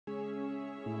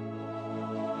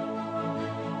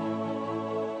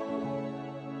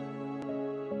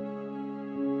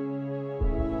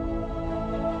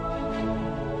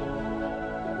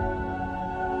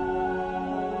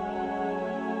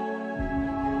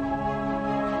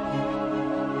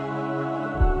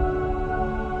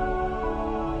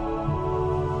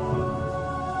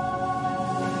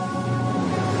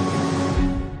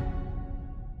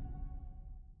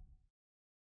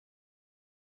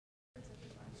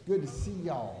Good to see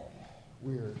y'all.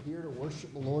 We're here to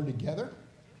worship the Lord together.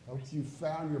 Hope you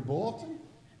found your bulletin.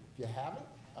 If you haven't,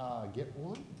 get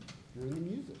one during the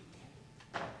music.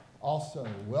 Also,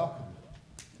 welcome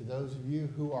to those of you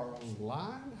who are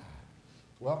online.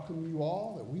 Welcome you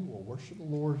all that we will worship the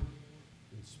Lord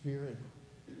in spirit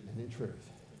and in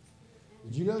truth.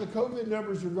 Did you know the COVID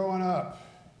numbers are going up?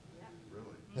 Really?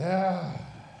 Yeah.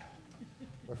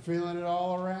 We're feeling it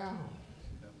all around.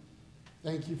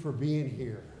 Thank you for being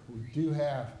here. We do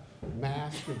have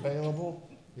masks available.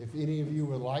 If any of you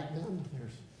would like them,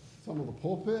 there's some in the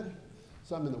pulpit,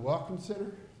 some in the Welcome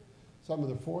Center, some in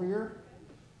the foyer.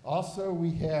 Also, we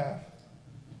have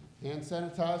hand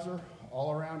sanitizer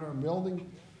all around our building.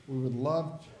 We would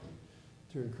love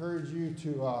to encourage you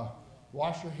to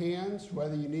wash your hands,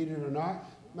 whether you need it or not.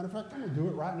 Matter of fact, I'm going to do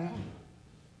it right now,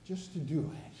 just to do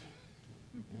it.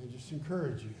 And just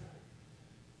encourage you.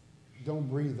 Don't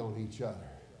breathe on each other.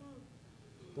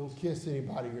 Don't kiss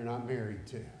anybody you're not married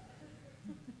to. And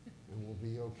we'll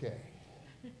be okay.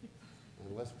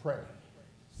 And let's pray.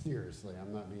 Seriously,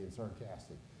 I'm not being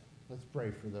sarcastic. Let's pray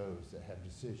for those that have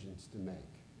decisions to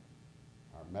make.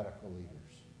 Our medical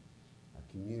leaders, our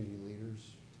community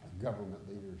leaders, our government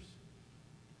leaders.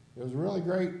 It was really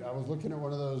great. I was looking at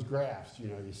one of those graphs,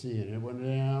 you see it. It went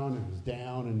down, it was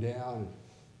down and down, and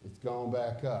it's gone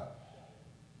back up.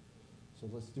 So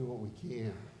let's do what we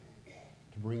can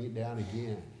to bring it down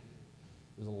again.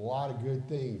 There's a lot of good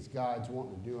things God's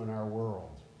wanting to do in our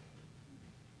world.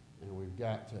 And we've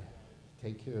got to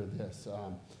take care of this.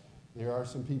 There are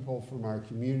some people from our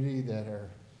community that are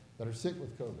sick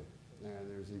with COVID. And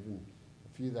there's even a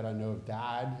few that I know have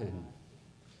died. And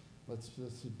let's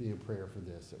just be in prayer for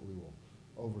this, that we will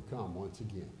overcome once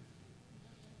again.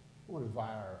 I want to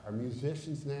invite our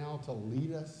musicians now to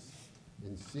lead us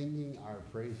in singing our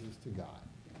praises to God.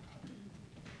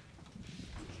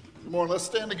 Come on, let's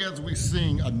stand together as we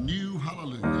sing a new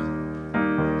hallelujah.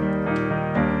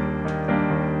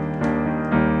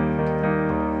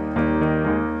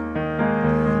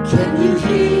 Can you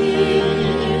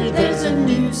hear? There's a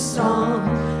new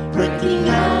song breaking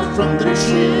out from the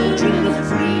children of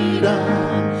freedom.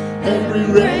 Every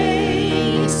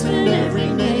race and every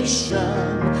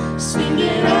nation, sing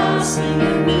it out, sing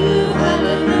a new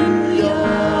hallelujah.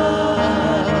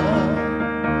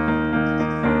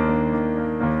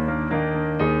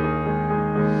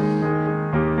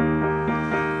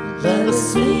 Let us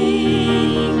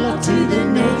sing up to the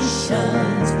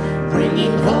nations,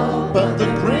 bringing hope of the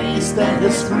grace that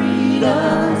has freed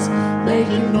us,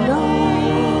 making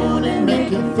known and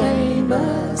making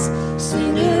famous.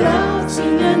 Sing it out,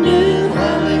 sing a new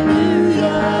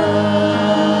hallelujah.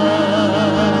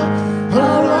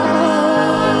 Arise,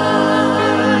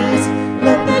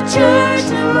 let the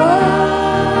church arise.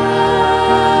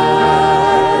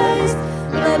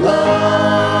 Let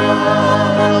love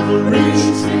reach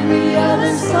to the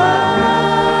other side.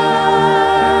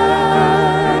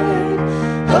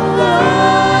 Alive,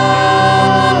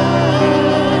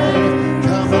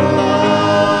 come alive,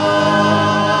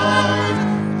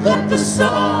 let the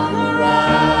song arise.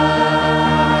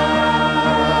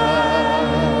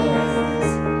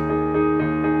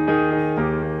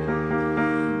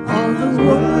 All the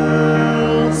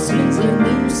world sings a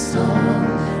new song,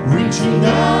 reaching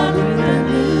out with a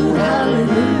new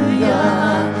hallelujah.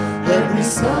 Every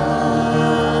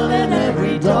son and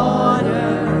every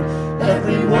daughter,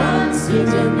 everyone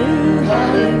sings a new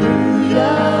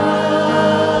hallelujah.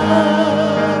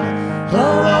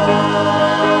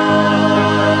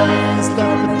 Arise,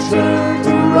 let the church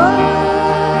arise.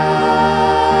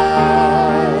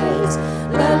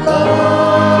 Let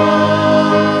love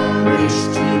reach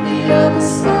to the other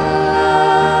side.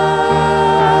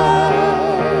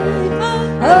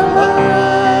 Alive,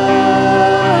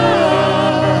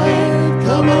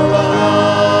 come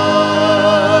alive,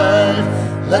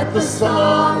 let the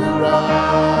song arise.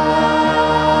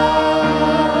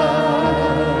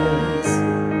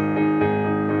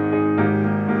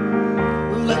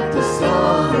 Let the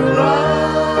song arise.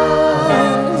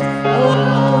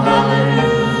 Oh,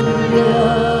 hallelujah.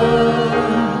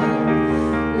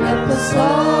 Let the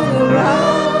song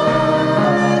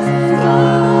arise.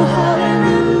 Oh,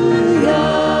 hallelujah.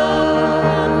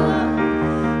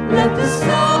 Let the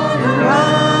song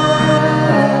arise.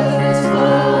 Oh,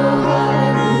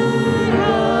 hallelujah.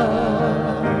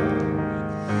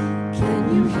 Can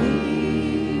you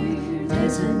hear?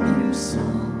 There's a new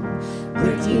song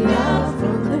breaking out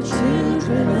from the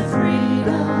children of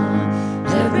freedom.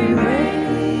 Every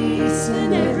race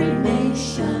and every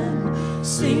nation,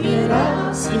 sing it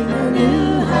out, sing a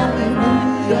new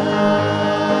hallelujah.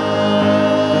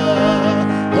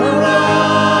 Arise,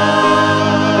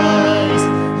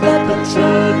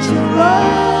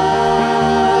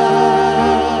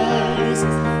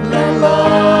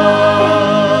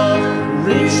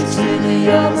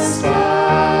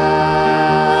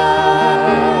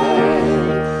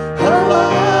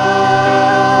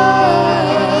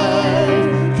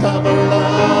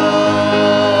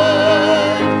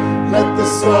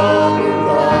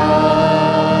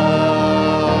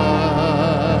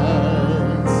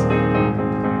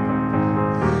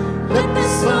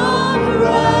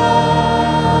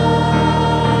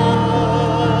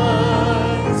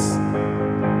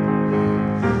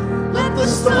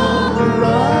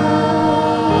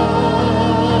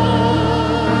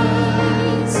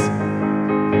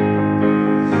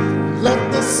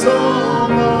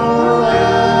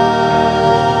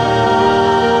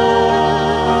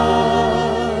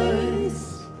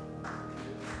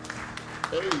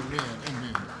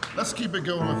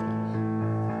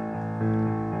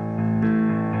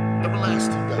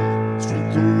 everlasting God.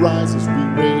 Strength will rise as we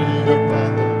wait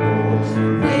upon the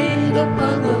Lord. Wait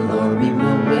upon the Lord, we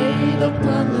will wait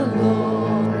upon the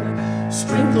Lord.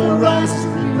 Strength will rise as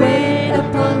we wait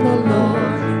upon the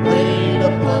Lord. Wait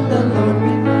upon the Lord,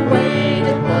 we will wait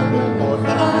upon the Lord.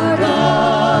 Our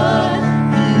God,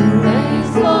 you reign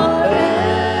forever.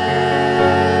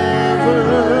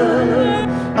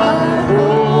 Our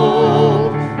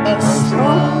hope, our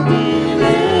strong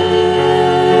deliverer.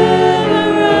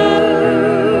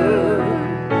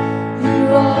 You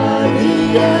are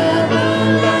the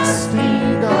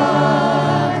everlasting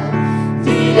God,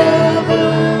 the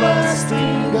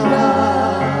everlasting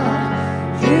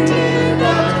God. You do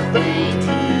not faint,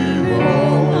 you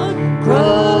won't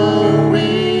grow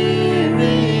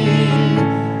weary.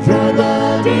 You're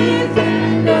the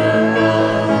defender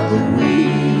of the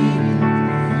weak.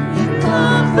 You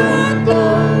comfort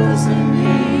those in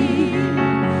need.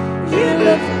 You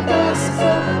lift us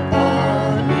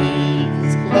upon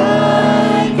wings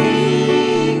like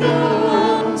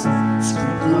eagles.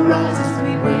 Strength will rise as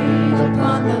we wait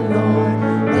upon the Lord.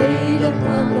 Wait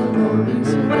upon the Lord, we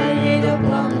will wait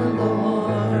upon the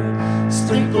Lord.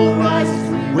 Strength will rise as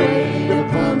we wait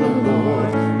upon the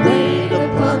Lord. Wait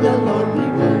upon the Lord, we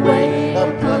will wait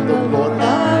upon the Lord.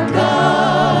 Our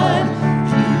God,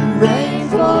 you reign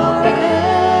forever.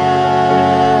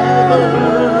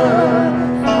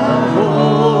 Our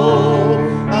hope,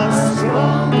 our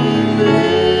strong deliverer.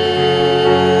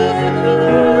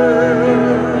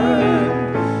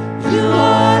 You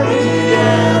are the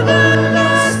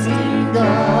everlasting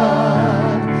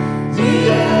God, the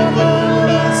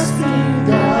everlasting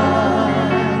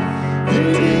God. You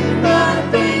do not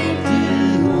faint, you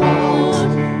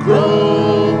won't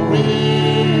grow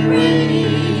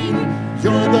weary.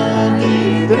 You're the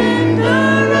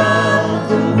defender of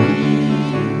the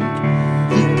weak.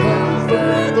 You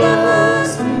comfort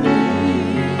those who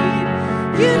need.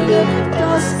 You lift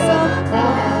us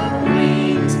upon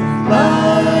wings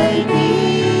like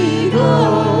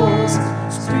eagles.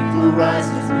 Strength will rise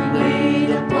as we wait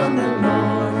upon the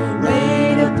Lord.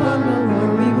 Wait upon the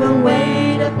Lord, we will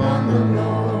wait upon the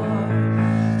Lord.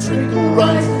 Strength will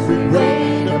rise as we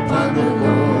wait upon the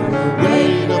Lord.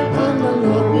 Wait upon the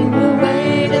Lord, we will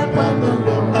wait upon the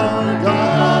Lord. Our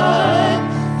God,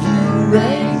 you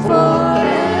reign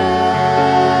forever.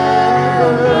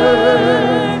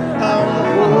 Our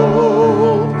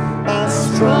hope, our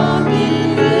strong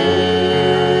deliverer.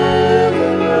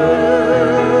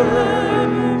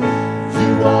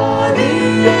 You are the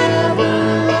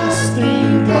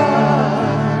everlasting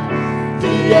God,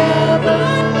 the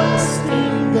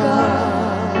everlasting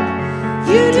God.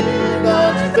 You do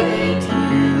not faint,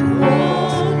 you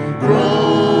won't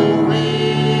grow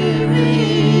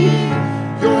weary.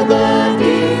 You're the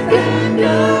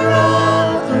defender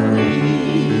of the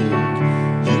weak.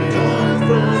 You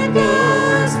comfort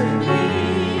those in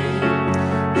need.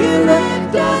 You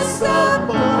lift us up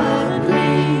on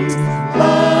wings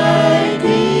like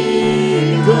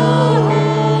eagles.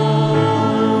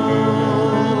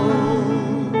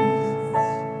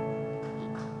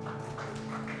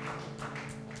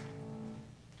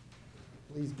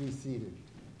 Please be seated.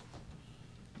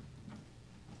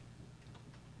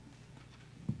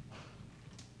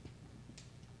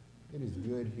 It is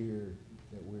good here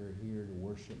that we're here to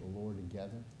worship the Lord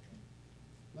together.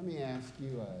 Let me ask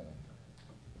you a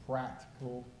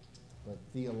practical but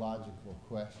theological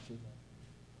question.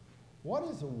 What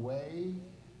is a way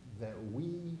that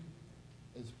we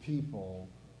as people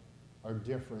are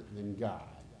different than God?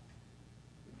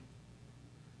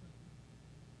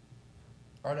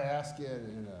 Or to ask it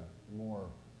in a more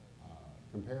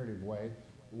comparative way,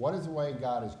 what is the way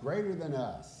God is greater than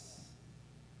us?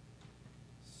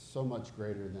 So much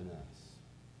greater than us.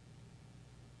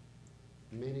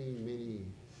 Many, many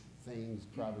things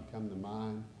probably come to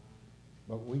mind,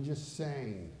 but we just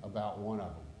sang about one of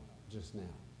them just now.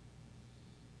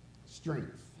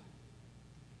 Strength.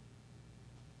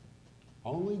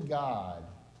 Only God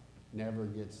never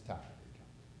gets tired.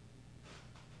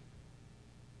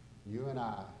 You and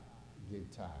I get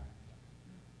tired.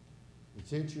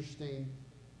 It's interesting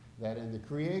that in the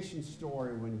creation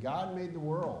story, when God made the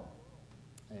world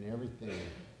and everything,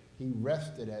 he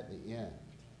rested at the end.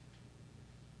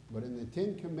 But in the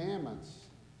Ten Commandments,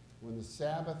 when the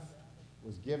Sabbath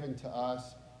was given to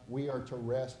us, we are to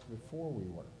rest before we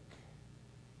work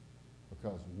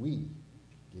because we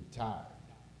get tired.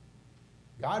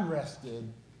 God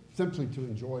rested simply to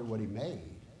enjoy what he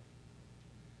made,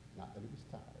 not that he was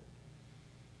tired.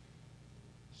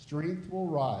 Strength will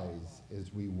rise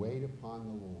as we wait upon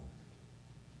the Lord.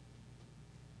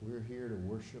 We're here to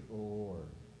worship the Lord,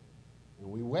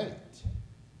 and we wait.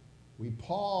 We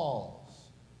pause,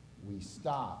 we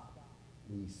stop,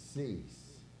 we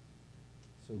cease.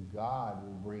 So God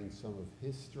will bring some of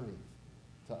his strength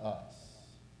to us.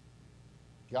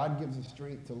 God gives us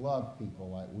strength to love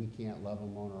people like we can't love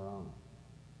them on our own.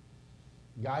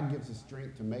 God gives us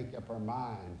strength to make up our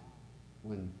mind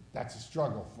when that's a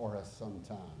struggle for us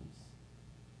sometimes.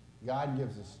 God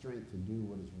gives us strength to do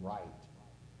what is right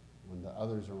when the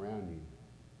others around you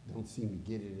don't seem to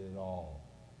get it at all.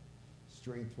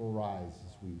 Strength will rise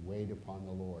as we wait upon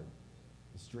the Lord.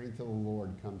 The strength of the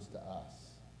Lord comes to us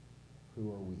who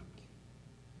are weak.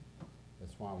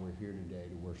 That's why we're here today,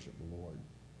 to worship the Lord.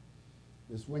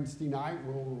 This Wednesday night,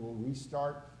 we'll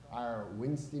restart our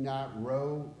Wednesday night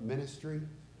row ministry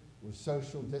with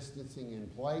social distancing in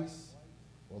place,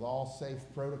 with all safe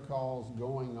protocols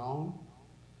going on.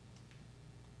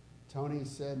 Tony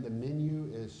said the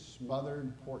menu is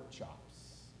smothered pork chops.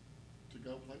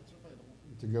 To-go plates are available.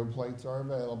 To-go plates are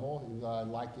available. I'd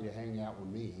like you to hang out with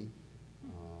me.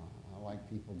 I like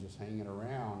people just hanging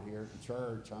around here at the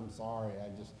church. I'm sorry. I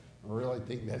really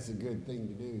think that's a good thing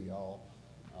to do, y'all.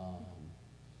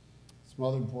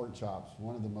 Smothered pork chops,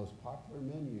 one of the most popular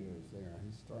menus there.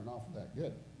 He's starting off with that.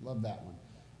 Good. Love that one.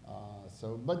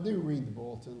 But do read the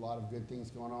bulletin. A lot of good things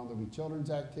going on. There'll be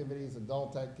children's activities,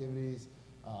 adult activities,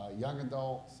 young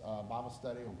adults, Bible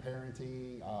study on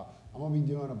parenting. I'm going to be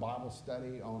doing a Bible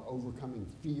study on overcoming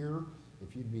fear.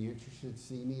 If you'd be interested,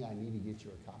 see me. I need to get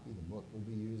you a copy of the book we'll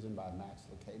be using by Max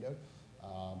Lucado.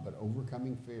 But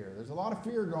overcoming fear. There's a lot of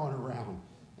fear going around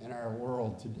in our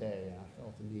world today, and I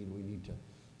felt the need we need to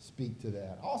speak to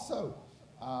that. Also,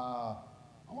 I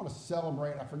want to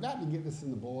celebrate. I forgot to get this in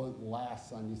the bulletin last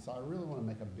Sunday, so I really want to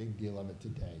make a big deal of it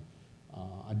today.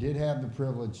 I did have the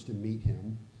privilege to meet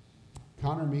him.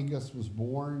 Connor Migas was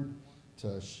born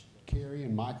to Carrie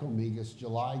and Michael Migas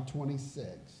July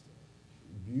 26th.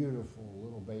 Beautiful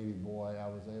little baby boy. I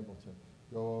was able to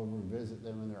go over and visit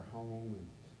them in their home, and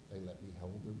they let me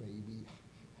hold their baby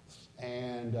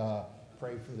and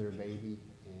pray for their baby,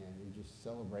 and we just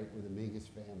celebrate with the Migas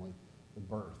family the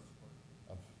birth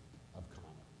of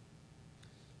Connor.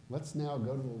 Let's now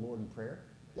go to the Lord in prayer.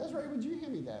 Desiree, would you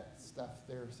hand me that stuff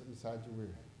there sitting beside you?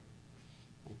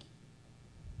 Thank you.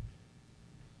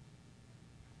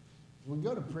 As we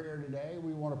go to prayer today,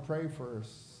 we want to pray for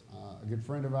a good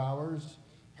friend of ours,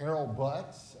 Harold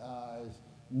Butts. Is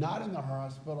not in the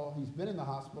hospital. He's been in the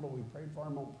hospital. We prayed for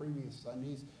him on previous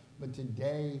Sundays, but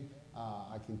today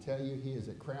I can tell you he is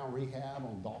at Crown Rehab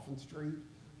on Dolphin Street.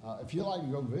 If you'd like to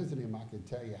go visit him, I can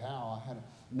tell you how. I had a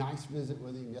nice visit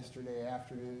with him yesterday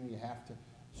afternoon. You have to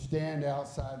stand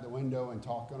outside the window and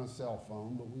talk on a cell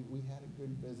phone, but we had a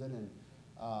good visit, and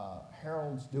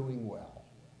Harold's doing well.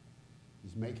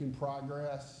 He's making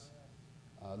progress.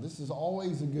 This is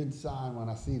always a good sign when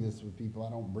I see this with people.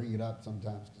 I don't bring it up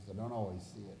sometimes because I don't always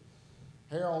see it.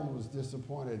 Harold was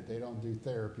disappointed they don't do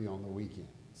therapy on the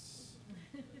weekends.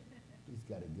 He's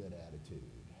got a good attitude.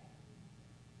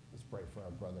 Let's pray for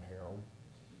our brother Harold.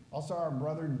 Also, our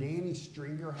brother Danny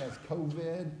Stringer has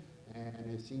COVID,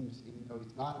 and it seems, even though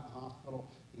he's not in the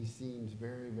hospital, he seems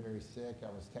very, very sick.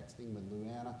 I was texting with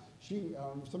Luana.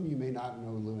 Some of you may not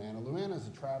know Luana. Luana is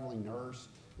a traveling nurse,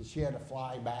 and she had to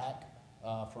fly back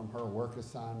from her work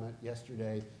assignment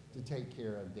yesterday to take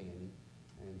care of Danny.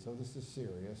 And so this is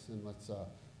serious, and let's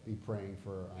be praying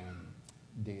for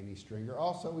Danny Stringer.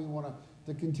 Also, we want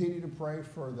to continue to pray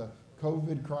for the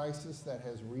COVID crisis that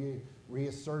has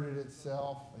reasserted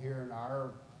itself here in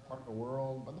our part of the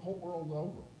world, but the whole world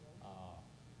over.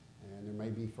 And there may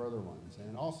be further ones.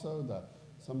 And also,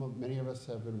 many of us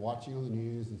have been watching on the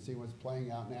news and see what's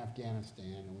playing out in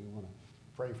Afghanistan, and we want to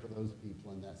pray for those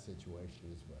people in that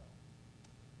situation as well.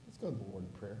 Let's go to the Lord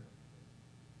in prayer.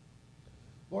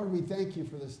 Lord, we thank you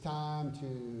for this time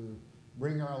to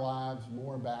bring our lives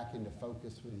more back into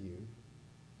focus with you.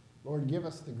 Lord, give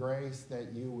us the grace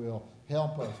that you will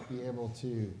help us be able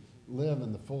to live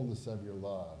in the fullness of your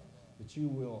love, that you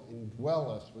will indwell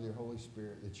us with your Holy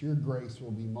Spirit, that your grace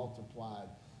will be multiplied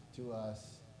to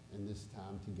us in this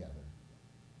time together.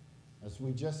 As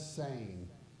we just sang,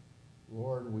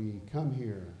 Lord, we come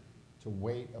here to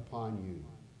wait upon you,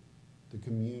 to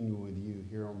commune with you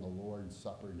here on the Lord's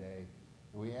Supper Day.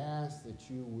 And we ask that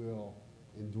you will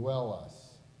indwell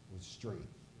us with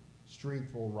strength.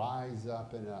 Strength will rise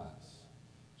up in us.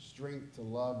 Strength to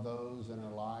love those in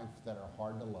our life that are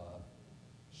hard to love.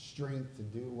 Strength to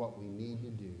do what we need to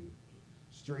do.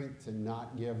 Strength to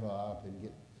not give up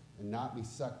and not be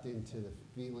sucked into the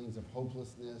feelings of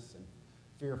hopelessness and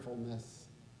fearfulness,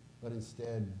 but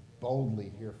instead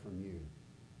boldly hear from you,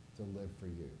 to live for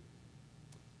you.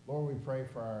 Lord, we pray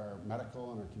for our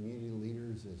medical and our community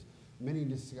leaders as many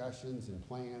discussions and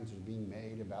plans are being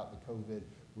made about the COVID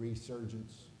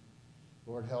resurgence.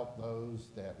 Lord, help those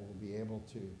that will be able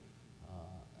to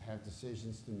have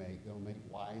decisions to make. They'll make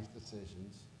wise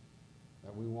decisions,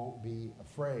 that we won't be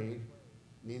afraid,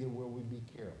 neither will we be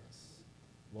careless.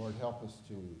 Lord, help us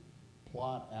to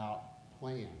plot out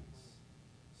plans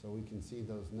so we can see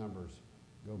those numbers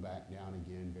go back down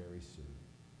again very soon.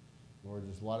 Lord,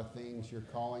 there's a lot of things you're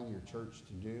calling your church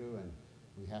to do, and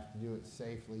we have to do it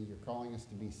safely. You're calling us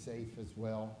to be safe as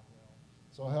well.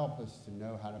 So help us to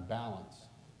know how to balance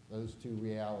those two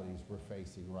realities we're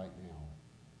facing right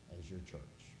now as your church.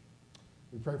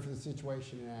 We pray for the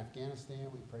situation in Afghanistan.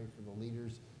 We pray for the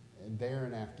leaders there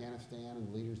in Afghanistan and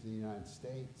the leaders of the United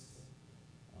States.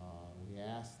 We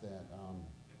ask that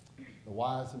the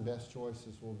wise and best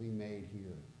choices will be made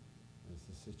here as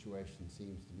the situation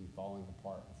seems to be falling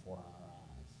apart before our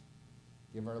eyes.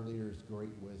 Give our leaders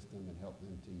great wisdom and help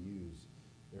them to use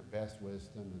their best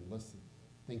wisdom and listen,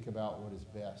 think about what is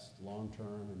best long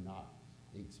term and not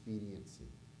expediency.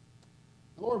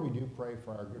 Lord, we do pray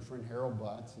for our good friend Harold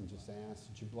Butts and just ask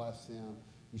that you bless him,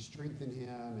 you strengthen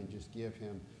him, and just give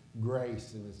him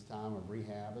grace in this time of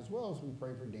rehab, as well as we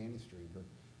pray for Danny Streeter.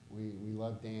 We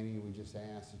love Danny. We just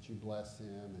ask that you bless him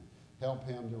and help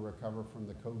him to recover from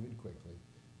the COVID quickly.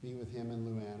 Be with him and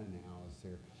Luana now as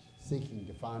they're seeking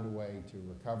to find a way to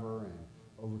recover and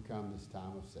overcome this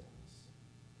time of sickness.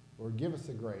 Lord, give us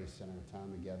the grace in our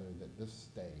time together that this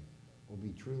day will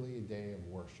be truly a day of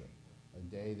worship, a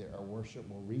day that our worship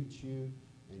will reach you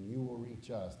and you will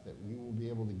reach us, that we will be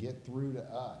able to get through to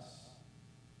us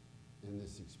in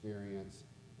this experience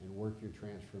and work your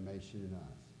transformation in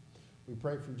us. We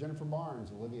pray for Jennifer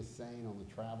Barnes, Olivia Sane on the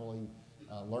traveling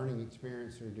learning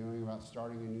experience they're doing about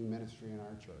starting a new ministry in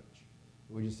our church.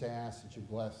 We just ask that you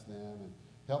bless them and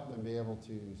help them be able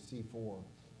to see forth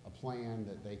a plan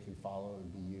that they can follow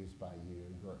and be used by you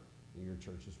in your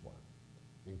church's work.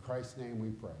 In Christ's name we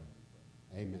pray.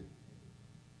 Amen.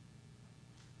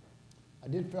 I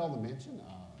did fail to mention,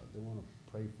 they want to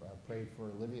pray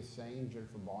for Olivia Sane,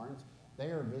 Jennifer Barnes.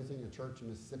 They are visiting a church in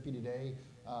Mississippi today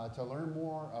to learn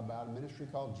more about a ministry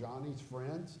called Johnny's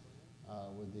Friends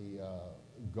with the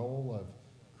goal of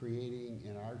creating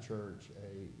in our church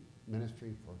a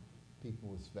ministry for people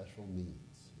with special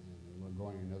needs. And we're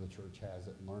going to another church has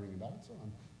it and learning about it. So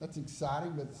that's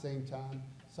exciting, but at the same time,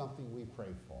 something we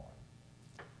pray for.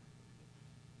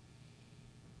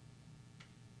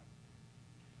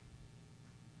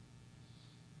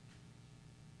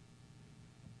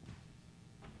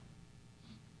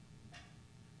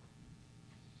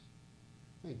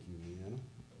 Thank you, Leanna.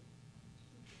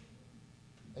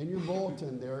 In your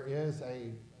bulletin, there is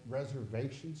a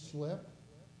reservation slip.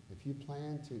 If you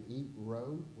plan to eat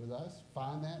Rhodes with us,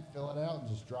 find that, fill it out,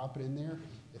 just drop it in there.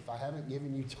 If I haven't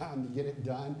given you time to get it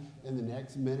done in the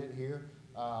next minute here,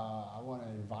 I want to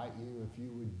invite you, if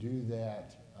you would do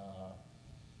that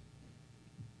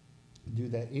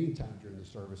anytime during the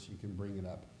service. You can bring it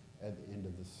up at the end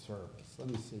of the service. Let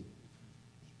me see.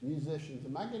 Musicians,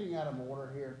 am I getting out of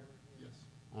order here?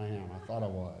 I am. I thought I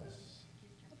was.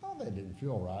 I thought that didn't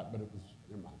feel right, but it was,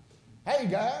 never mind. Hey,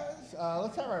 guys,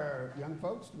 let's have our young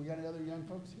folks. Do we got any other young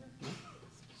folks here? No?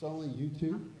 It's only you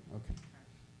two? Okay.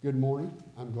 Good morning.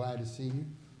 I'm glad to see you.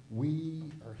 We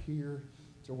are here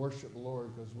to worship the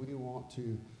Lord because we want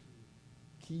to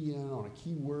key in on a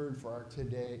key word for our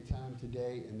time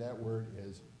today, and that word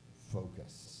is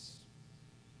focus.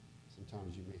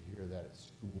 Sometimes you may hear that at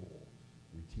school.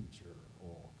 Your teacher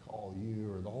will call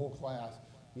you or the whole class.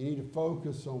 You need to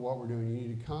focus on what we're doing. You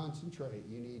need to concentrate.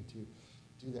 You need to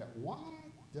do that. Why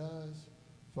does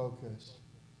focus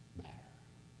matter?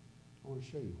 I want to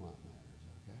show you why it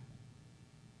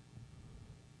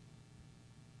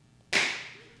matters, okay?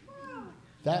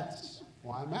 That's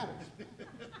why it matters.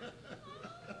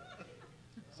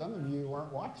 Some of you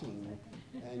weren't watching,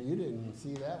 and you didn't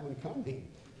see that one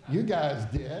coming. You guys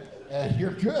did, and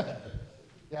you're good.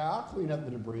 Yeah, I'll clean up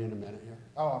the debris in a minute here.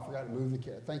 Oh, I forgot to move the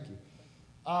camera. Thank you.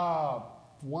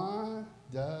 Why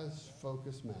does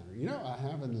focus matter? You know, I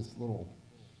have in this little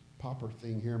popper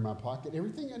thing here in my pocket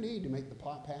everything I need to make the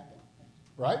pop happen,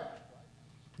 right?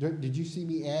 Did you see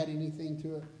me add anything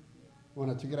to it when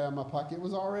I took it out of my pocket? It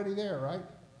was already there, right?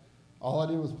 All I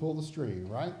did was pull the string,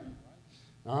 right?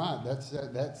 All right,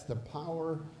 that's the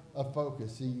power of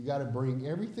focus. See, you got to bring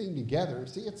everything together.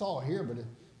 See, it's all here, but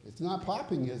it's not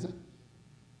popping, is it?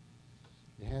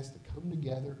 It has to come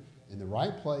together in the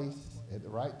right place at the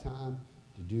right time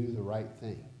to do the right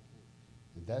thing.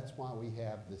 And that's why we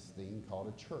have this thing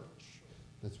called a church.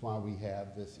 That's why we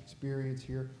have this experience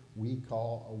here we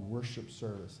call a worship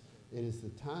service. It is the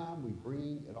time we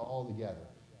bring it all together.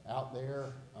 out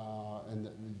there,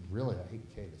 really, I hate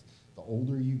to say this, the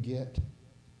older you get,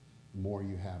 the more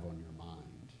you have on your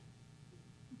mind.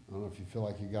 I don't know if you feel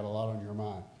like you got a lot on your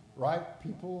mind. Right?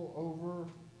 People over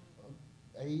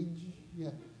age?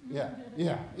 Yeah.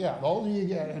 The older you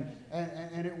get,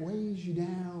 and it weighs you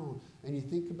down. And you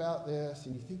think about this,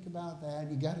 and you think about that,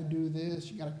 and you got to do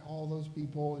this, you got to call those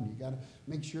people, and you got to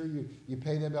make sure you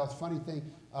pay their bills. Funny thing,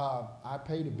 I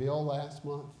paid a bill last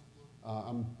month.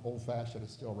 I'm old-fashioned. I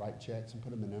still write checks and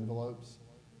put them in envelopes.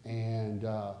 And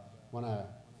when I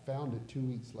found it 2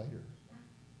 weeks later,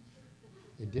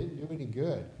 it didn't do any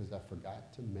good because I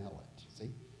forgot to mail it.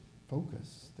 See?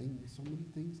 Focus. So many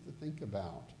things to think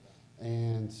about.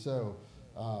 And so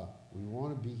we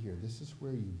want to be here. This is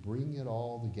where you bring it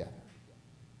all together.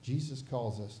 Jesus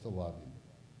calls us to love him.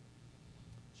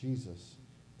 Jesus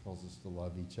calls us to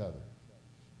love each other.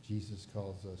 Jesus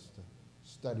calls us to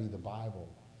study the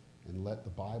Bible and let the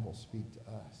Bible speak to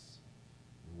us.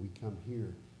 And we come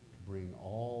here to bring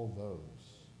all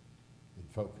those in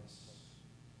focus.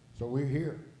 So we're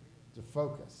here to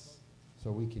focus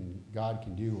so God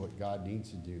can do what God needs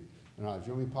to do. And do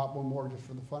you want me to pop one more just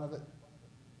for the fun of it?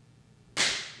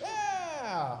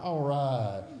 Yeah! All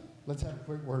right. Let's have a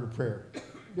quick word of prayer.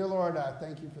 Dear Lord, I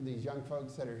thank you for these young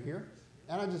folks that are here.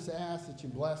 And I just ask that you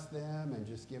bless them and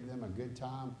just give them a good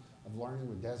time of learning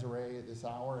with Desiree at this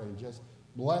hour, and just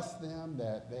bless them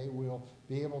that they will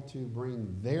be able to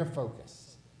bring their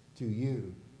focus to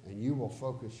you, and you will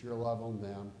focus your love on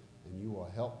them, and you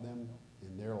will help them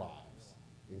in their lives.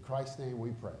 In Christ's name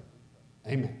we pray.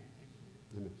 Amen.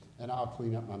 Amen. And I'll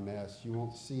clean up my mess. You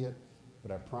won't see it,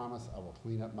 but I promise I will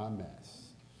clean up my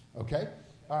mess. Okay?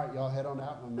 All right, y'all head on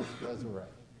out with Miss Desiree.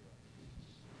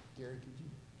 Gary, could you?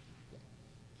 Yeah.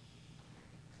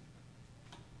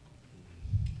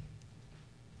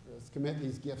 Let's commit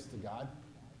these gifts to God.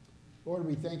 Lord,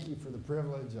 we thank you for the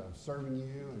privilege of serving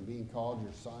you and being called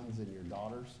your sons and your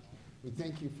daughters. We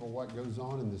thank you for what goes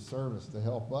on in the service to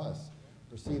help us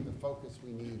receive the focus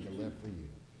we need to live for you.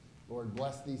 Lord,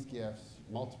 bless these gifts,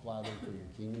 multiply them for your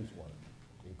kingdom's work.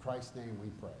 In Christ's name we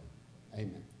pray.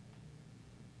 Amen.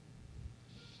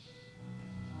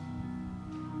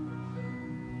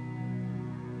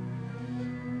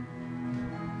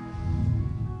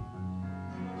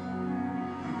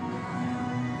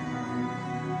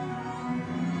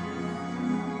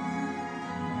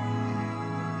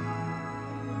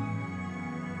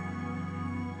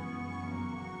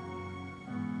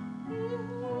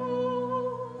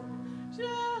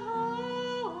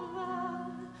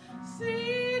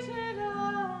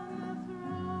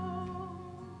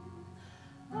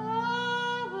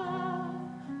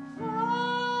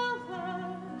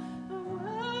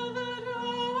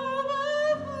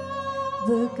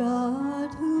 The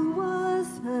God who was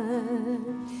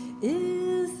and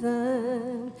is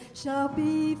and shall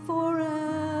be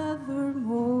forevermore.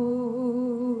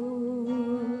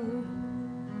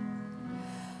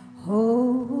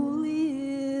 Holy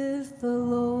is the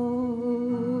Lord.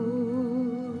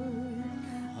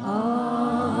 Amen.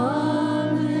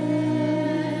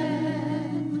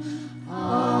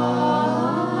 Amen.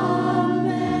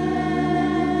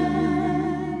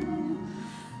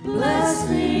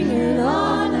 Blessing and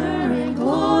honor and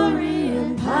glory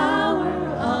and power.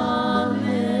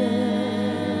 Amen.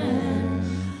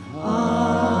 Amen.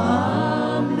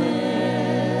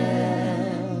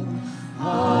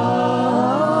 Amen.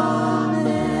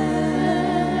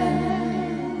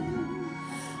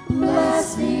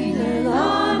 Blessing and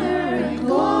honor and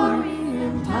glory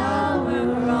and power.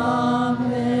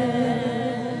 Amen.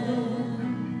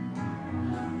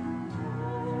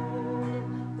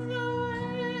 The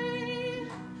way,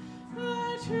 the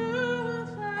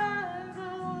truth, and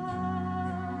the life.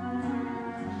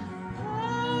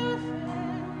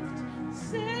 Perfect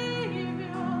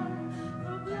Savior,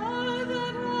 the blood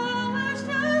that washed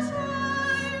us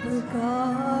white. The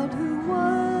God who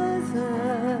was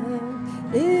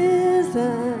and is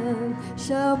and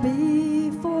shall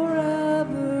be forevermore.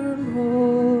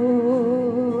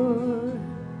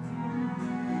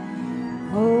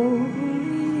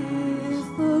 Holy is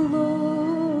the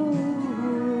Lord.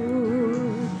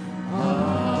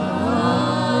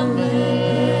 Amen.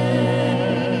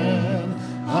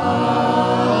 Amen.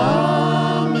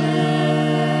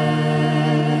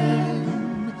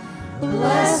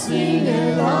 Blessing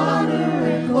and honor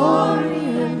and glory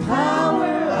and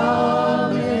power.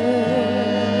 Amen.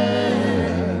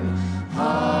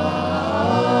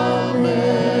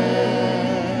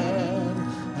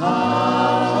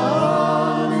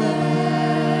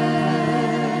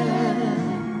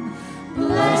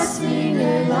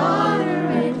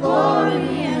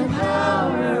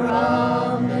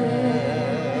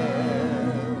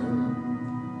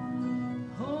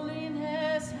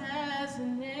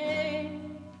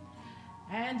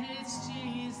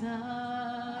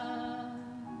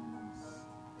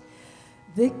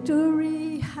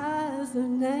 Victory has a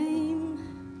name,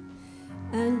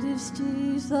 and it's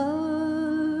Jesus.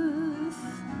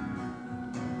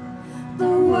 The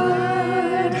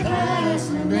Word has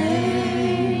a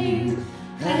name,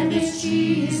 and it's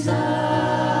Jesus.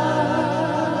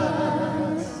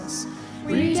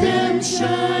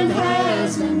 Redemption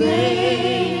has a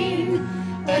name,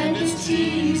 and it's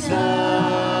Jesus.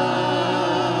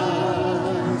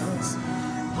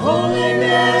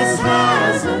 Holiness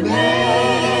has a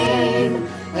name,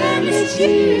 and it's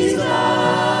Jesus.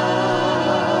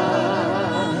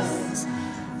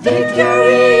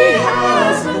 Victory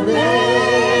has a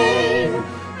name,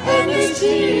 and it's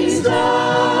Jesus.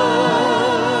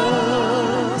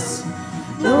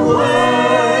 The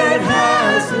Word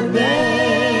has a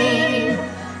name,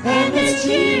 and it's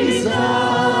Jesus.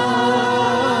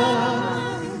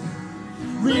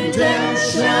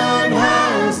 Redemption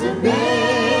has a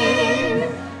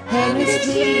name, and it's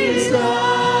Jesus.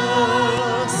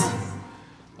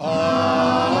 Amen.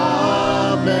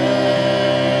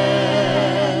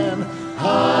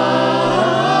 Amen.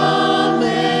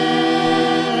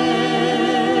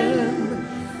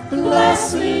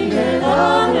 Blessing and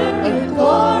honor and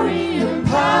glory and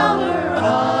power.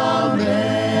 Amen.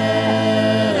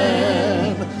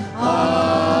 Amen.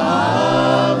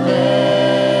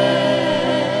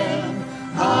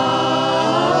 Amen.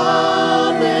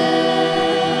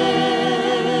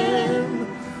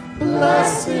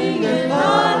 Blessing and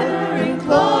honor and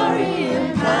glory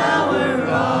and power.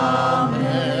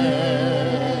 Amen.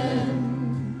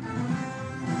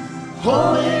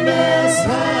 Holiness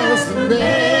has the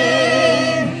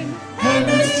name, and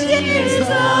it's Jesus.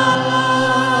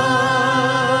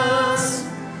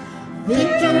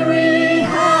 Victory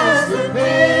has the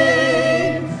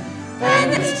name,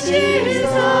 and it's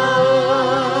Jesus.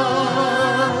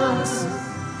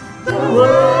 The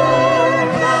Word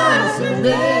has a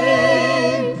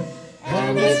name,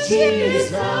 and it's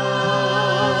Jesus.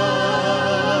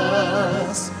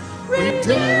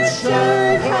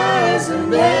 Redemption has a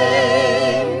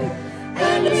name,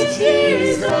 and it's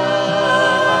Jesus.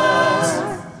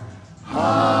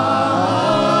 Amen.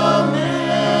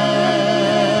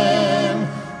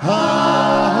 Amen.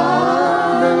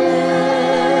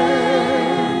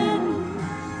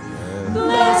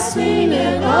 Blessing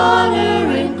and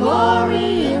honor and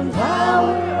glory and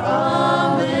power.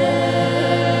 Amen.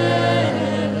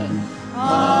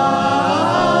 Amen.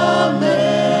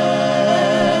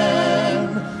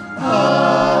 Amen.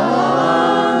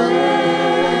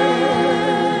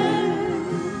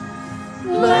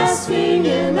 Blessing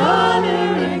and honor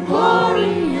and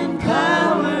glory and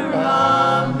power.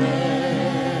 Amen.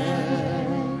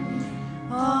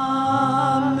 Amen.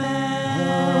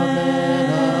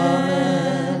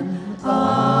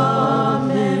 Amen.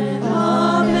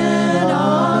 Amen.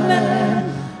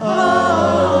 Amen. Amen.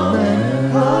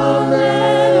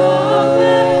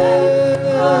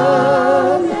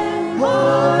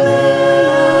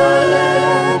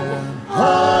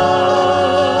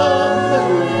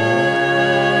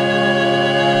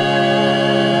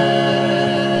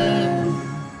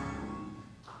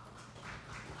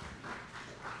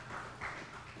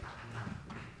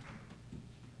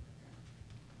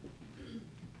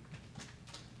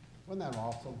 Wasn't that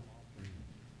awesome?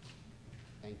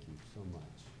 Thank you so much.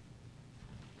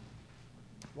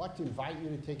 I'd like to invite you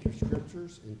to take your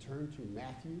scriptures and turn to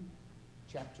Matthew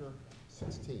chapter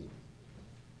 16.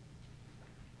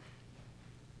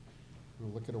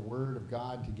 We'll look at a word of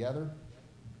God together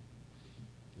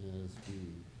as we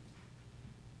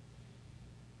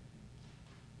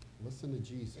listen to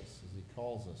Jesus as he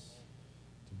calls us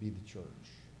to be the church.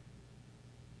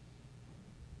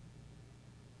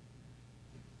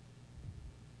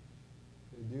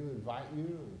 I do invite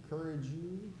you, encourage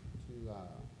you to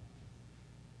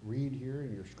read here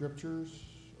in your scriptures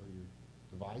or your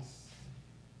device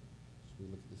as we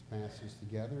look at this passage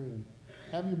together, and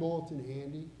have your bulletin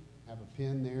handy. Have a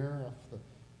pen there off the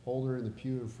holder in the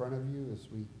pew in front of you as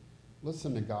we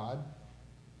listen to God.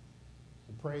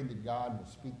 I pray that God will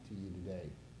speak to you today.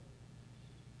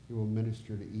 He will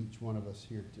minister to each one of us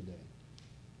here today.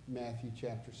 Matthew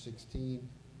chapter 16,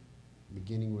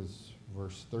 beginning with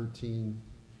verse 13.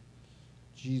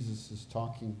 Jesus is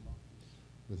talking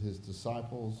with his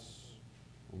disciples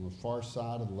on the far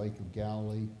side of the Lake of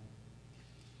Galilee.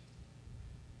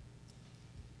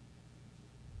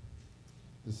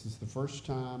 This is the first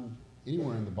time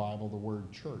anywhere in the Bible the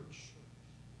word church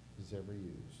is ever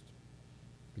used.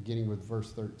 Beginning with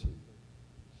verse 13.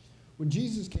 When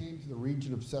Jesus came to the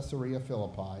region of Caesarea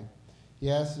Philippi, he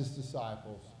asked his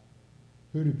disciples,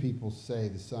 "Who do people say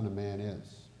the Son of Man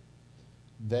is?"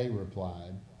 They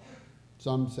replied,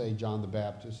 Some say John the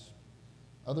Baptist,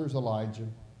 others Elijah,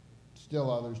 still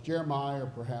others Jeremiah, or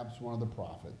perhaps one of the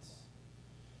prophets.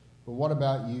 But what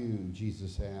about you,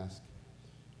 Jesus asked?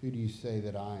 Who do you say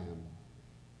that I am?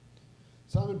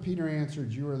 Simon Peter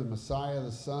answered, you are the Messiah,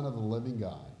 the Son of the living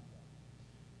God.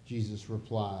 Jesus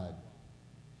replied,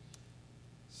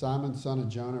 Simon, son of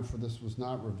Jonah, for this was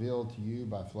not revealed to you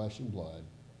by flesh and blood,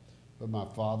 but my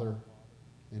Father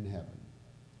in heaven.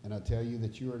 And I tell you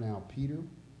that you are now Peter,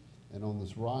 and on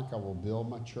this rock I will build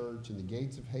my church, and the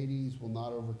gates of Hades will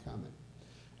not overcome it.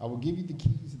 I will give you the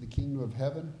keys of the kingdom of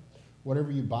heaven. Whatever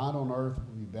you bind on earth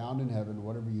will be bound in heaven.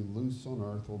 Whatever you loose on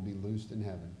earth will be loosed in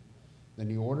heaven. Then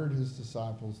he ordered his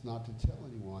disciples not to tell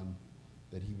anyone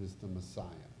that he was the Messiah.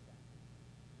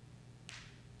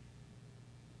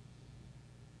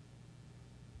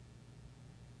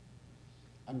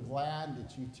 I'm glad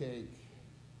that you take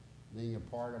being a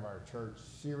part of our church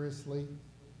seriously.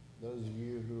 Those of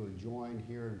you who are joined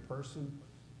here in person,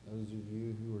 those of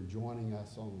you who are joining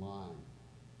us online.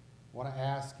 I want to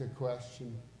ask a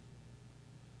question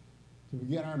to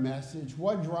begin our message.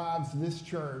 What drives this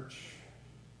church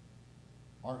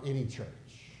or any church?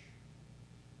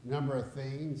 A number of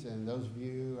things, and those of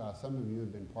you, some of you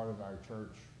have been part of our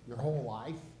church your whole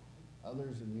life.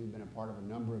 Others of you have been a part of a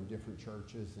number of different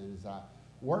churches, and as I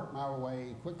work my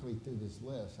way quickly through this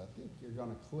list, I think you're going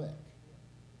to click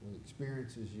with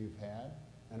experiences you've had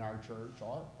in our church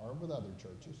or with other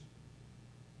churches.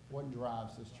 What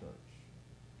drives this church?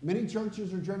 Many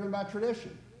churches are driven by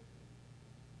tradition.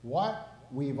 What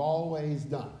we've always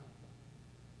done.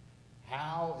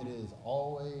 How it has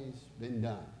always been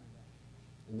done.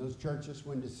 In those churches,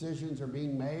 when decisions are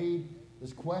being made,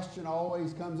 this question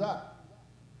always comes up.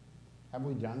 Have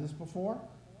we done this before?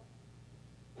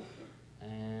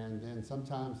 And then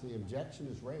sometimes the objection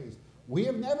is raised. We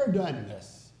have never done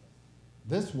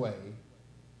this way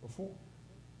before.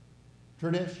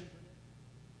 Tradition.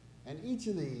 And each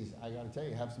of these, I got to tell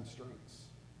you, have some strengths,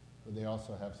 but they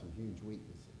also have some huge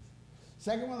weaknesses.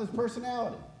 Second one is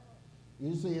personality.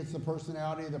 Usually it's the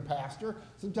personality of the pastor.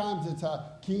 Sometimes it's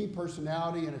a key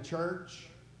personality in a church.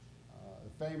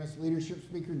 The famous leadership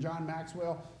speaker John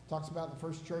Maxwell talks about the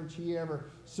first church he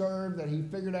ever served, that he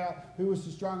figured out who was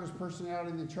the strongest personality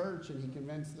in the church, and he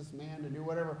convinced this man to do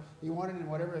whatever he wanted, and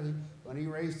when he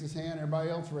raised his hand, everybody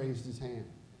else raised his hand.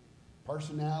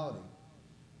 Personality.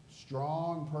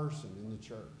 Strong person in the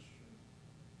church.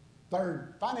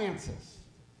 Third, finances.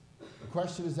 The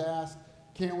question is asked,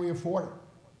 can we afford it?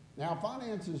 Now,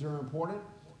 finances are important.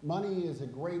 Money is a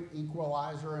great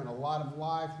equalizer in a lot of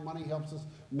life. Money helps us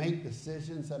make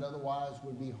decisions that otherwise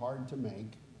would be hard to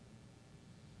make.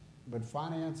 But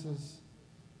finances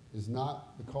is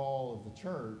not the call of the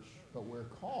church, but we're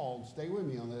called, stay with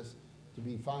me on this, to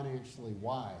be financially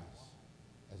wise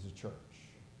as a church.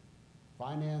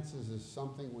 Finances is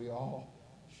something we all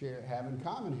have in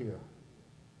common here.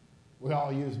 We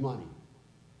all use money.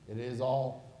 It is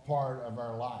all part of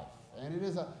our life. And it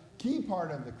is a key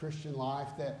part of the Christian life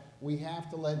that we have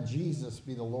to let Jesus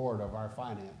be the Lord of our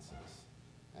finances.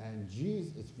 And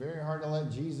it's very hard to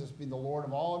let Jesus be the Lord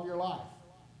of all of your life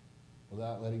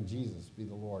without letting Jesus be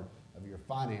the Lord of your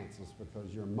finances,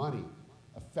 because your money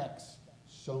affects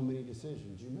so many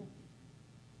decisions you make.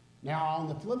 Now, on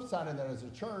the flip side of that, as a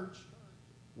church,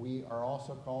 we are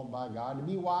also called by God to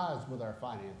be wise with our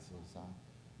finances.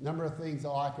 A number of things I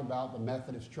like about the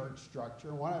Methodist church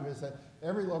structure. One of them is that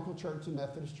every local church and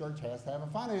Methodist church has to have a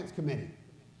finance committee.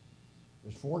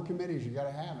 There's 4 committees you got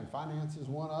to have, and finance is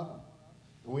one of them.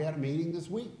 And we had a meeting this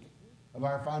week of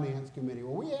our finance committee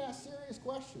where we asked serious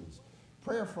questions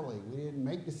prayerfully. We didn't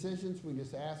make decisions. We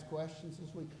just asked questions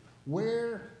this week.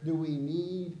 Where do we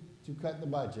need to cut the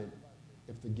budget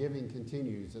if the giving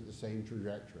continues at the same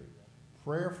trajectory?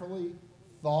 Prayerfully,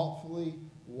 thoughtfully,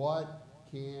 what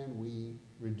can we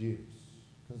reduce?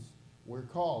 Because we're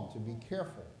called to be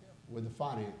careful with the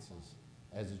finances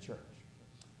as a church.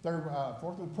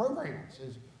 Fourth one, programs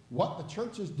is what the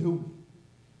church is doing.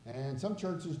 And some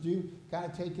churches do kind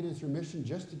of take it as their mission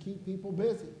just to keep people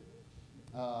busy.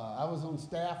 I was on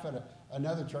staff at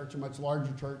another church, a much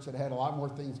larger church that had a lot more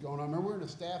things going on. I remember we were in a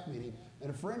staff meeting,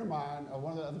 and a friend of mine,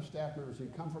 one of the other staff members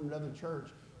who'd come from another church,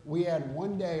 we had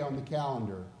one day on the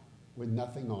calendar with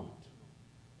nothing on it.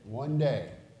 One day.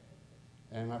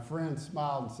 And my friend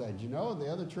smiled and said, you know, the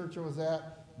other church I was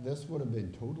at, this would have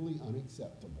been totally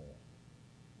unacceptable.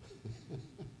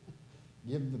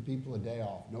 Give the people a day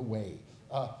off. No way.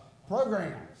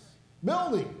 Programs.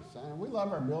 Buildings. And we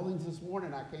love our buildings this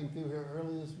morning. I came through here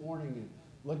early this morning and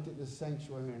looked at this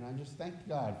sanctuary, and I just thanked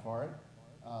God for it.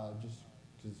 Just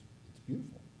because it's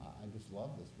beautiful. I just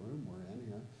love this room we're in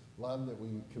here. Love that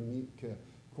we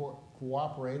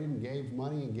cooperated and gave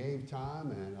money and gave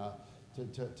time and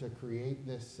to create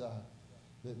this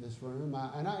this room.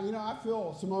 I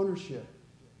feel some ownership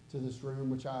to this room,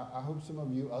 which I hope some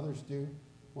of you others do.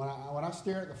 When I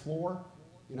stare at the floor,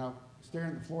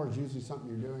 staring at the floor is usually something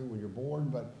you're doing when you're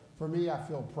bored, but for me, I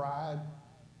feel pride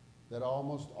that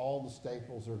almost all the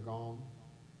staples are gone.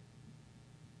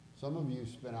 Some of you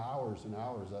spent hours and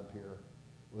hours up here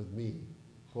with me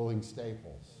pulling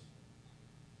staples,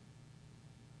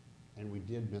 and we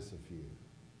did miss a few,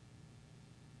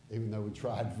 even though we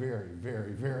tried very,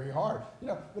 very, very hard.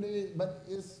 But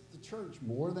is the church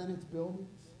more than its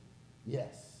buildings?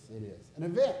 Yes, it is. And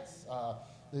events.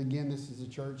 Again, this is a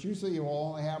church. Usually you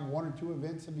will only have 1 or 2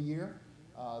 events of a year.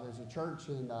 There's a church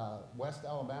in West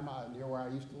Alabama, near where I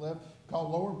used to live,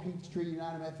 called Lower Peachtree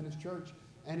United Methodist Church,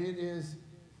 and it is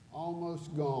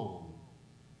almost gone.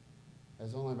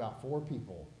 There's only about 4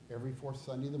 people every 4th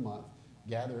Sunday of the month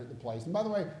gather at the place. And by the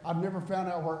way, I've never found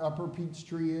out where Upper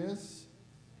Peachtree is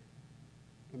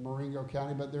in Marengo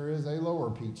County, but there is a Lower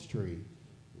Peachtree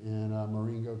in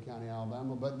Marengo County,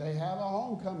 Alabama. But they have a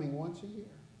homecoming once a year.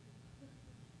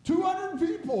 200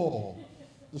 people.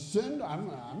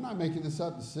 I'm not making this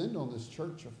up. Descend on this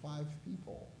church of 5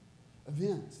 people.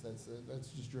 Events. That's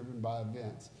just driven by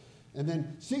events. And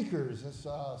then seekers. That's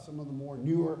some of the more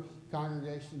newer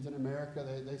congregations in America.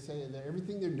 They say that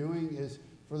everything they're doing is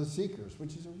for the seekers,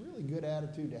 which is a really good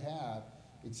attitude to have,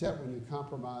 except when you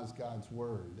compromise God's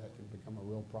word. That can become a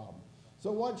real problem.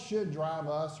 So what should drive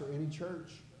us or any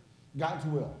church? God's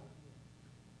will.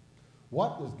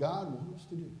 What does God want us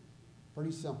to do?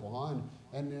 Pretty simple, huh?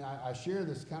 And I share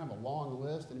this kind of a long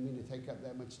list. I didn't mean to take up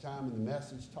that much time in the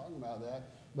message talking about that,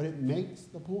 but it makes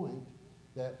the point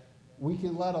that we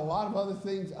can let a lot of other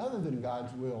things other than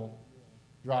God's will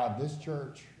drive this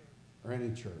church or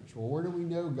any church. Well, where do we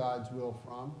know God's will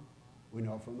from? We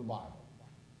know it from the Bible.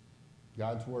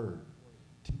 God's word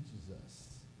teaches us.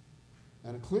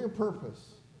 And a clear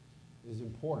purpose is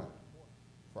important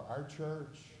for our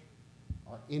church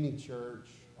or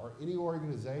any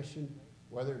organization,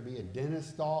 whether it be a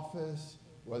dentist office,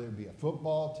 whether it be a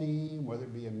football team, whether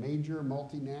it be a major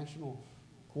multinational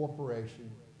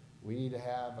corporation. We need to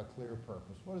have a clear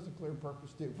purpose. What does a clear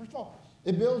purpose do? First of all,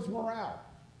 it builds morale.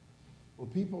 When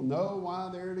people know why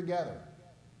they're together,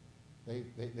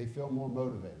 they feel more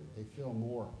motivated. They feel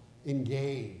more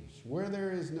engaged. Where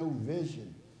there is no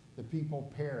vision, the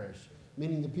people perish,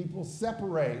 meaning the people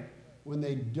separate when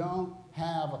they don't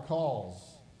have a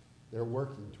cause they're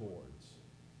working towards.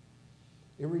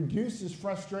 It reduces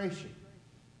frustration.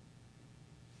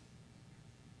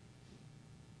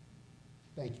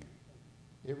 Thank you.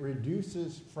 It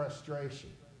reduces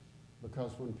frustration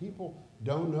because when people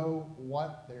don't know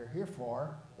what they're here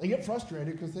for, they get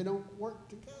frustrated because they don't work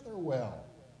together well.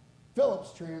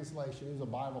 Phillips' translation, who's a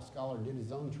Bible scholar, did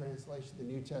his own translation of the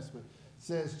New Testament,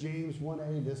 says James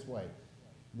 1:8 this way: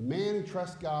 the man who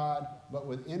trusts God but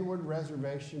with inward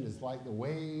reservation is like the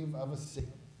wave of a sea.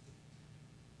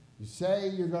 You say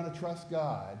you're going to trust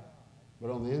God, but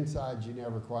on the inside you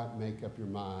never quite make up your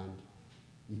mind.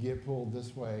 You get pulled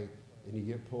this way and you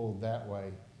get pulled that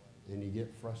way and you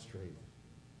get frustrated.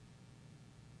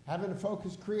 Having a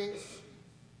focus creates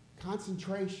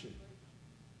concentration.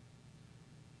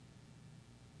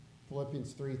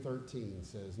 Philippians 3:13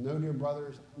 says, "No, dear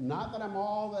brothers, not that I'm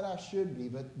all that I should be,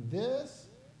 but this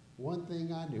one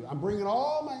thing I do. I'm bringing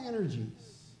all my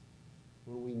energies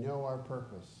when we know our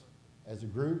purpose. As a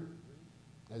group,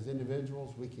 as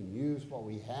individuals, we can use what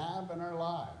we have in our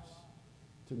lives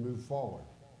to move forward."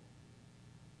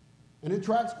 And it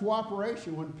attracts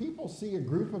cooperation. When people see a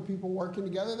group of people working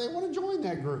together, they want to join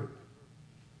that group.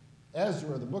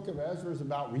 Ezra, the book of Ezra is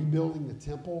about rebuilding the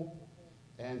temple.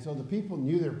 And so the people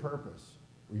knew their purpose,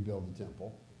 rebuild the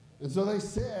temple. And so they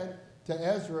said to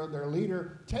Ezra, their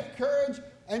leader, "Take courage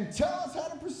and tell us how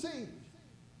to proceed."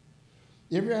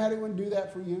 You ever had anyone do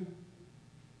that for you?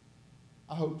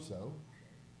 I hope so.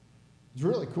 It's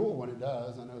really cool when it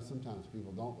does. I know sometimes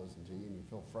people don't listen to you and you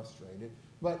feel frustrated.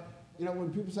 But,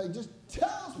 when people say, "Just tell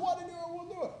us what to do and we'll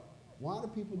do it." Why do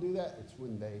people do that? It's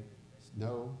when they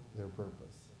know their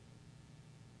purpose.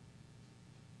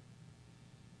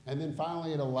 And then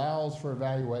finally, it allows for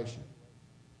evaluation.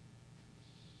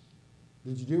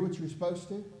 Did you do what you were supposed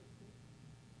to?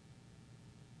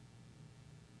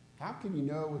 How can you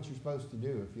know what you're supposed to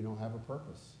do if you don't have a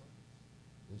purpose?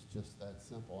 It's just that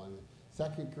simple. And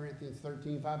 2 Corinthians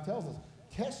 13:5 tells us,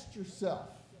 test yourself.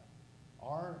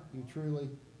 Are you truly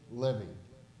living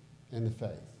in the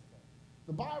faith?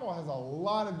 The Bible has a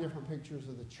lot of different pictures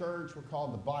of the church. We're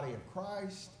called the body of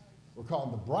Christ. We're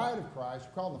called the bride of Christ.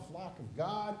 We're called the flock of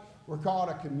God. We're called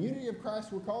a community of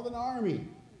Christ. We're called an army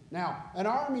Now, an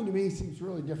army to me seems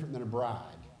really different than a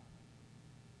bride,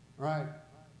 right?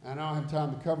 And I don't have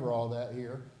time to cover all that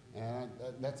here, and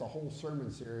that's a whole sermon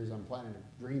series I'm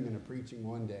dreaming of preaching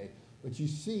one day. But you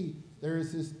see, there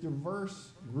is this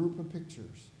diverse group of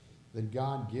pictures that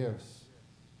God gives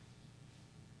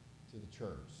to the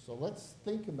church. So let's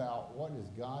think about what is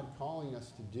God calling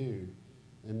us to do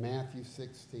in Matthew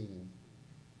 16.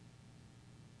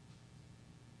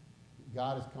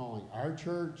 God is calling our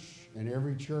church and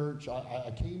every church.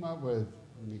 I came up with,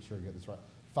 let me make sure I get this right,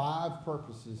 5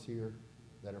 purposes here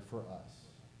that are for us.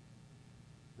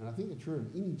 And I think it's true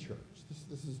of any church.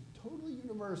 This is totally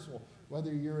universal,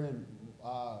 whether you're in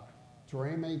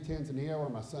Tareme, Tanzania, where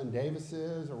my son Davis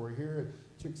is, or we're here in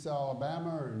Chickasaw,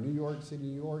 Alabama, or New York City,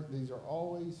 New York. These are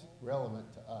always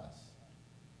relevant to us.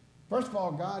 First of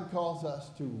all, God calls us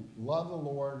to love the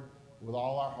Lord with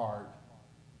all our heart,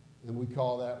 and we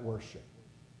call that worship.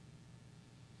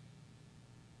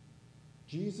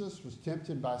 Jesus was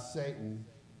tempted by Satan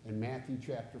in Matthew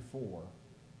chapter 4.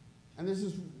 And this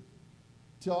is,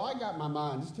 till I got my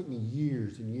mind, this took me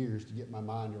years and years to get my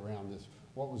mind around this,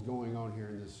 what was going on here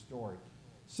in this story.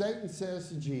 Satan says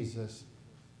to Jesus,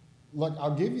 look,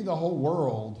 I'll give you the whole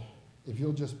world if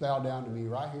you'll just bow down to me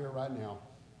right here, right now,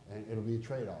 and it'll be a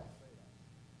trade-off.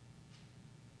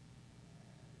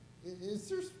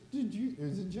 Is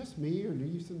it just me, or do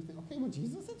you think, okay, well,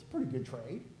 Jesus, that's a pretty good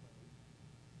trade?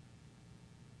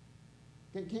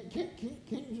 Can't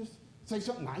you just say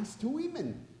something nice to him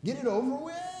and get it over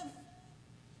with?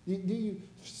 Do you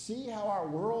see how our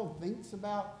world thinks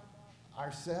about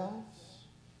ourselves?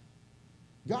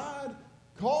 God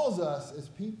calls us as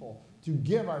people to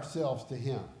give ourselves to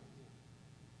him.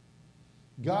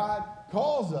 God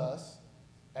calls us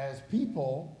as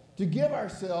people to give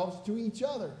ourselves to each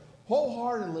other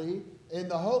wholeheartedly in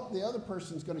the hope the other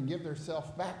person's going to give their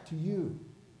self back to you.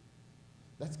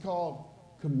 That's called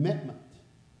commitment.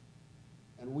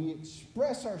 And we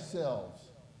express ourselves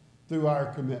through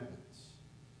our commitments.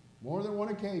 More than one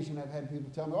occasion, I've had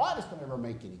people tell me, well, I just don't ever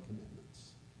make any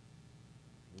commitments.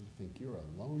 I think you're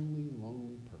a lonely,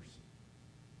 lonely person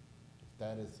if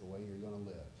that is the way you're going to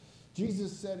live.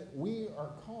 Jesus said we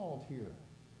are called here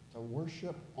to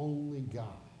worship only God.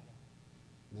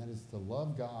 And that is to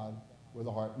love God with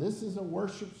a heart. This is a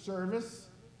worship service,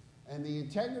 and the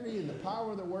integrity and the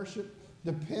power of the worship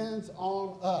depends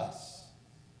on us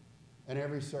in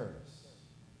every service.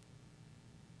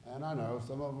 And I know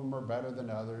some of them are better than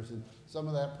others, and some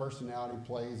of that personality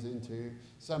plays into.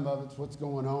 Some of it's what's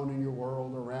going on in your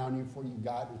world around you before you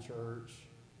got to church.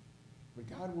 But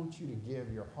God wants you to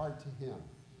give your heart to him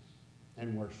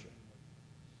and worship.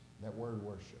 That word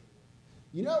worship.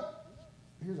 You know,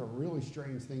 here's a really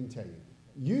strange thing to tell you.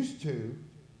 Used to,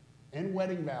 in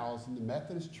wedding vows in the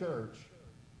Methodist church,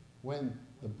 when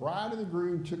the bride and the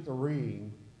groom took the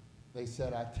ring, they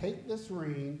said, I take this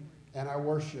ring and I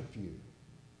worship you.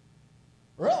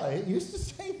 Really? It used to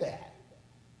say that.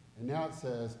 And now it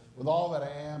says, with all that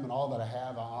I am and all that I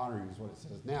have, I honor you, is what it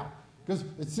says now. Because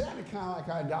it sounded kind of like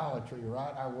idolatry,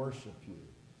 right? I worship you.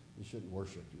 You shouldn't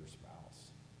worship your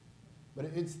spouse. But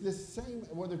it's this same,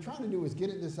 what they're trying to do is get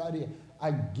at this idea,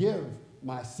 I give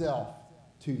myself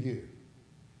to you.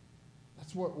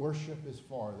 That's what worship is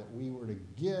for, that we were to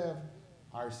give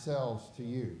ourselves to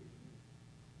you.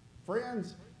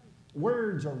 Friends,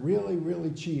 words are really,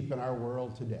 really cheap in our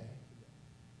world today.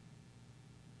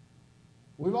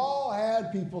 We've all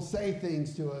had people say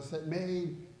things to us that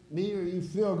made me or you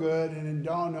feel good, and it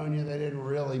dawned on you they didn't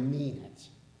really mean it.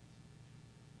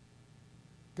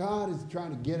 God is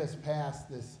trying to get us past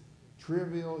this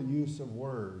trivial use of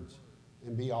words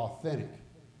and be authentic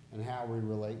in how we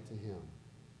relate to him.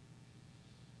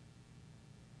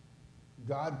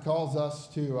 God calls us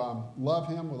to love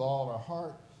him with all of our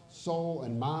heart, soul,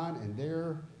 and mind, and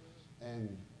dare.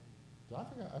 And do I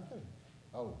think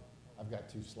I've got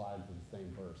 2 slides with the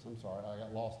same verse. I'm sorry, I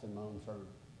got lost in my own sermon.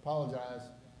 Apologize.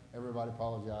 Everybody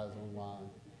apologize online.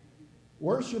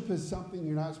 Worship is something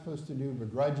you're not supposed to do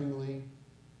begrudgingly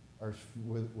or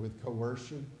with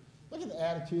coercion. Look at the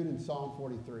attitude in Psalm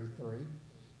 43:3.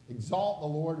 Exalt the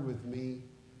Lord with me,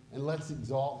 and let's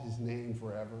exalt his name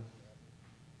forever.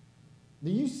 Do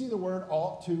you see the word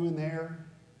ought to in there?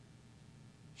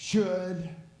 Should.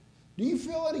 Do you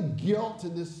feel any guilt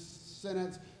in this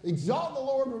sentence? Exalt the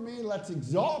Lord with me, let's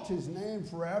exalt his name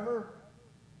forever.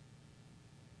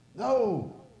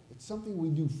 No, it's something we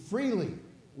do freely.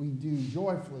 We do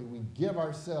joyfully. We give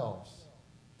ourselves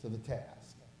to the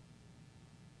task.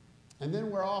 And then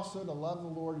we're also to love the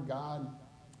Lord God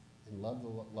and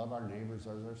love our neighbors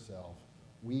as ourselves.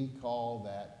 We call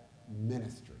that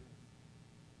ministry.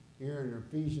 Here in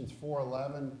Ephesians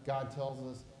 4:11, God tells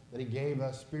us that he gave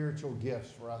us spiritual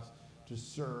gifts for us to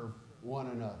serve one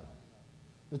another.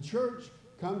 The church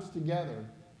comes together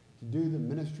to do the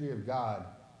ministry of God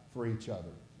for each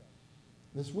other.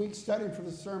 This week, studying for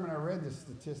the sermon, I read this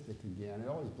statistic again. It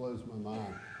always blows my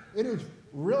mind. It is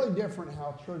really different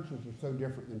how churches are so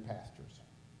different than pastors.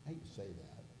 I hate to say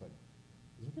that, but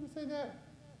is it going to say that?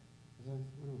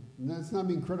 That's not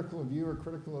being critical of you or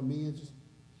critical of me. It's just,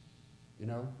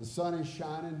 the sun is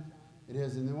shining. It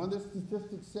is. And then one of the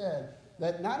statistics said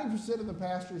that 90% of the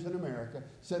pastors in America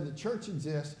said the church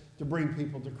exists to bring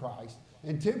people to Christ.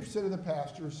 And 10% of the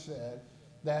pastors said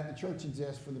that the church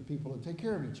exists for the people to take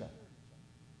care of each other.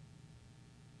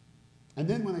 And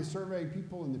then when they surveyed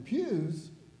people in the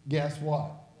pews, guess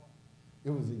what?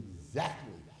 It was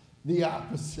exactly the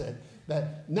opposite.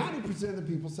 That 90% of the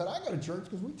people said, I go to church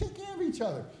because we take care of each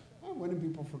other. I'm winning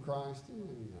people for Christ.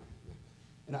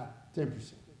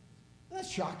 10%. That's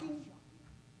shocking.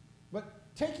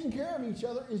 But taking care of each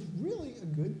other is really a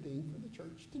good thing for the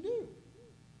church to do.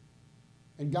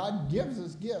 And God gives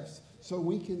us gifts so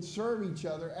we can serve each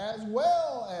other as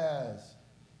well as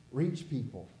reach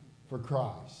people for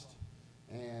Christ.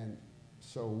 And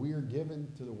so we are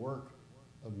given to the work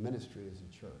of ministry as a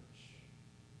church.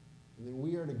 And then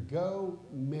we are to go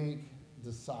make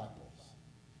disciples.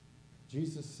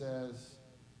 Jesus says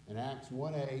in Acts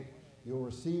 1:8, you'll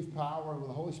receive power, and when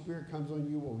the Holy Spirit comes on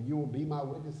you, you will be my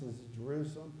witnesses in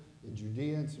Jerusalem, in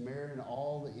Judea and Samaria, and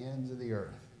all the ends of the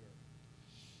earth.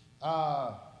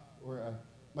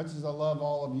 Much as I love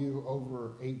all of you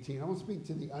over 18, I want to speak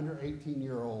to the under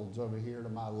 18-year-olds over here to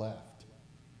my left.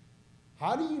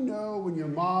 How do you know when your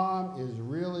mom is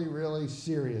really, really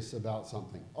serious about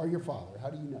something? Or your father?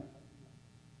 How do you know?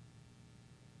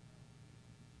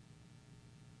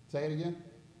 Say it again.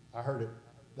 I heard it.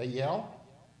 They yell?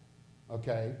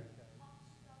 Okay.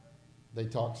 They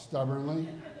talk stubbornly?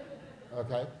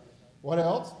 Okay. What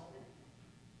else?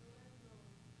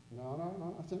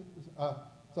 No.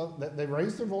 So they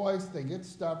raise their voice, they get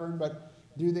stubborn, but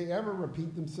do they ever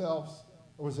repeat themselves?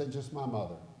 Or was it just my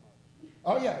mother?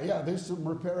 Oh, yeah, there's some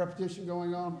repetition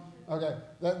going on. Okay,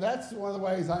 that's one of the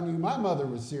ways I knew my mother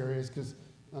was serious because,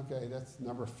 okay, that's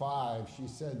number 5. She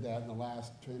said that in the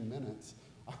last 10 minutes.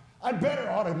 I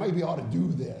maybe ought to do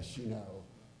this,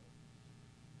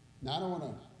 Now, I don't want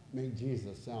to make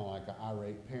Jesus sound like an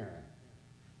irate parent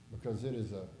because it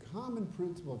is a common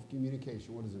principle of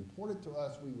communication. What is important to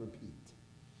us, we repeat.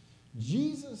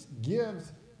 Jesus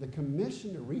gives the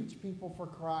commission to reach people for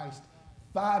Christ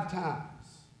 5 times.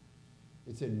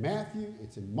 It's in Matthew,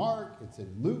 it's in Mark, it's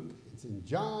in Luke, it's in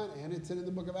John, and it's in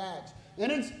the book of Acts.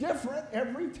 And it's different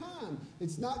every time.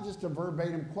 It's not just a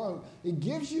verbatim quote. It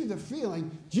gives you the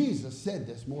feeling Jesus said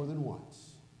this more than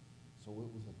once. So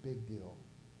it was a big deal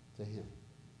to him.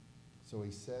 So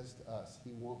he says to us,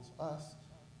 he wants us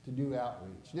to do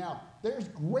outreach. Now, there's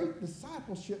great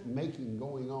discipleship making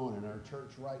going on in our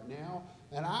church right now,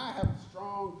 and I have a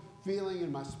strong feeling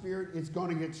in my spirit it's going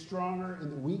to get stronger in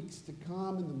the weeks to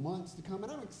come, in the months to come,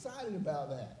 and I'm excited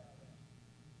about that.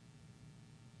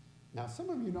 Now, some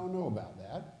of you don't know about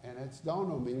that, and it's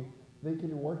dawned on me,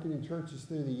 thinking and working in churches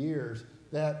through the years,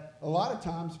 that a lot of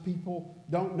times people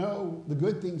don't know the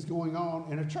good things going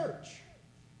on in a church.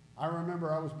 I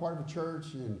remember I was part of a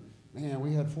church, and man,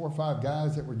 we had 4 or 5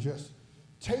 guys that were just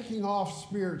taking off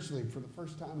spiritually for the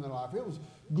first time in their life. It was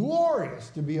glorious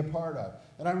to be a part of.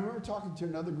 And I remember talking to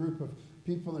another group of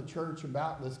people in the church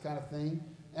about this kind of thing.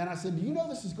 And I said, do you know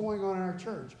this is going on in our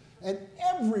church? And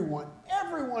everyone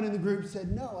in the group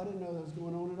said, no, I didn't know that was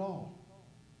going on at all.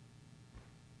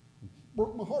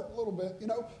 Broke my heart a little bit,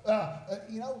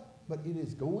 but it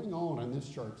is going on in this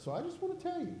church. So I just want to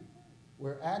tell you,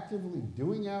 we're actively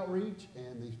doing outreach,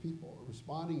 and these people are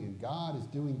responding, and God is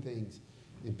doing things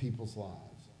in people's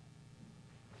lives.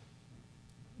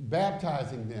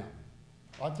 Baptizing them.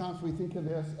 A lot of times we think of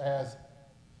this as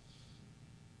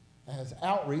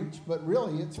outreach, but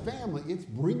really it's family. It's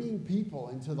bringing people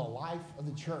into the life of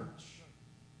the church.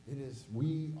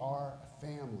 We are a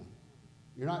family.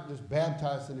 You're not just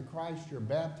baptized into Christ, you're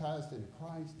baptized into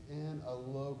Christ in a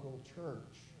local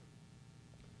church.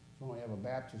 So we have a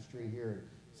baptistry here,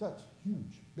 such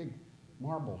huge, big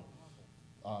marble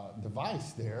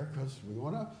device there, because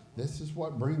this is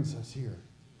what brings us here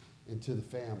into the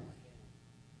family.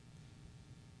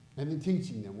 And then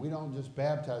teaching them. We don't just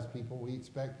baptize people, we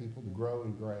expect people to grow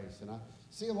in grace. And I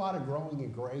see a lot of growing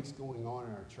in grace going on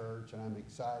in our church, and I'm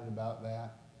excited about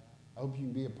that. I hope you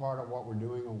can be a part of what we're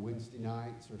doing on Wednesday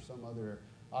nights or some other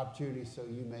opportunity so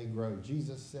you may grow.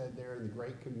 Jesus said there in the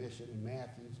Great Commission in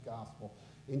Matthew's Gospel,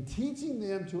 in teaching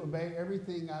them to obey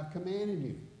everything I've commanded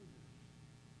you.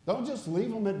 Don't just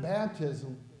leave them at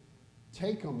baptism.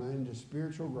 take them into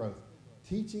spiritual growth,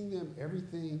 teaching them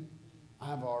everything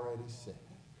I've already said.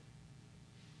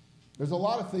 There's a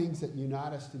lot of things that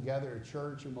unite us together at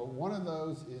church, and one of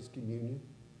those is communion.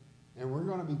 And we're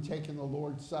going to be taking the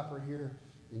Lord's Supper here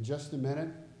in just a minute.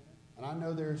 And I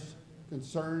know there's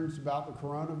concerns about the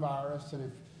coronavirus, and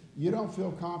if you don't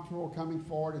feel comfortable coming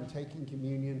forward and taking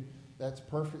communion, that's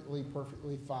perfectly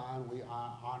fine.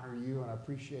 I honor you, and I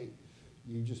appreciate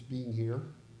you just being here.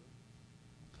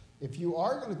 If you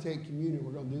are going to take communion,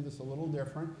 we're going to do this a little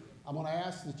different. I'm going to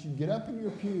ask that you get up in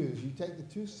your pews. You take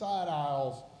the two side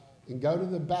aisles and go to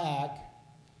the back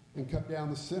and come down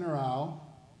the center aisle.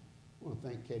 I want to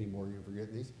thank Katie Morgan for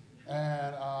getting these.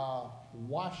 And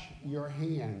wash your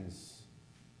hands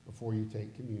before you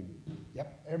take communion.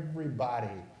 Yep, everybody.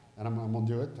 And I'm going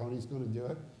to do it. Tony's going to do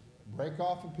it. Break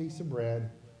off a piece of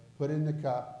bread, put it in the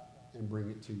cup, and bring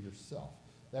it to yourself.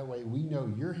 That way we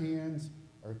know your hands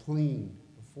are clean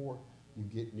before you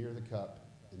get near the cup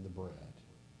and the bread.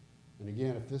 And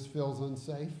again, if this feels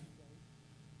unsafe,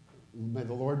 may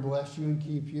the Lord bless you and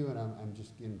keep you, and I'm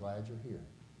just again glad you're here.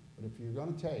 But if you're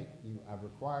going to take, I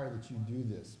require that you do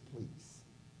this, please.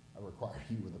 I require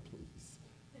you with a please.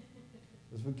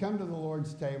 As we come to the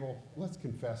Lord's table, let's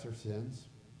confess our sins.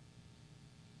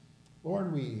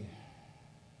 Lord, we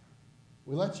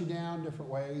let you down different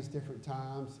ways, different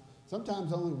times.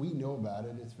 Sometimes only we know about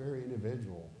it. It's very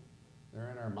individual.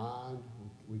 They're in our mind.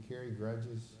 We carry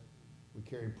grudges. We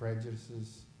carry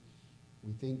prejudices.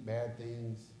 We think bad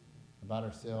things about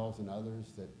ourselves and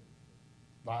others that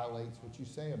violates what you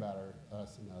say about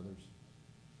us and others.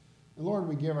 And Lord,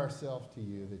 we give ourselves to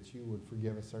you that you would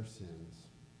forgive us our sins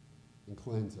and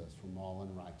cleanse us from all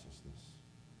unrighteousness.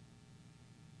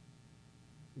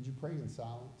 Would you pray in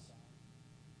silence?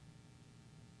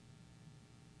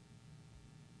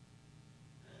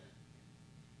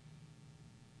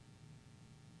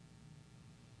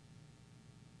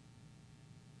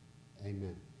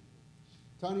 Amen.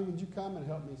 Tony, would you come and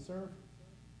help me serve?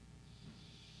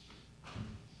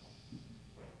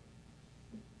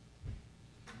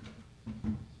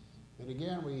 And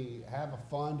again, we have a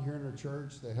fund here in our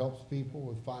church that helps people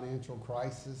with financial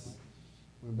crisis.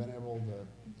 We've been able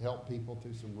to help people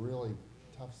through some really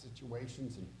tough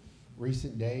situations in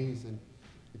recent days. And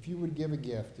if you would give a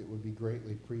gift, it would be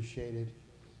greatly appreciated.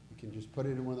 You can just put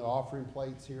it in one of the offering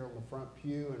plates here on the front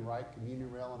pew and write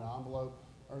communion rail in an envelope,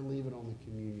 or leave it on the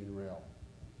communion rail.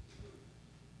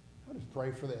 I'll just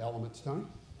pray for the elements, Tony.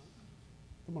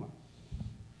 Come on up.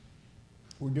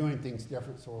 We're doing things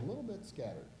different, so we're a little bit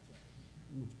scattered.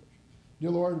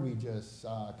 Dear Lord, we just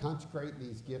consecrate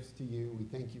these gifts to you. We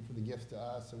thank you for the gifts to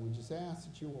us, and we just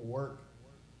ask that you will work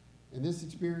in this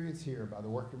experience here by the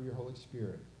work of your Holy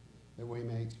Spirit, that we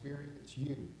may experience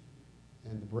you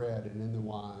and the bread and in the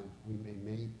wine. We may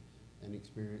meet and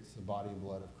experience the body and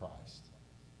blood of Christ.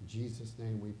 In Jesus'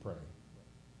 name we pray.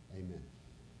 Amen.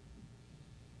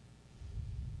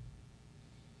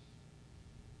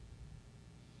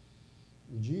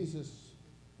 When Jesus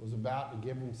was about to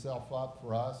give himself up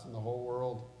for us and the whole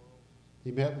world, he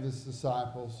met with his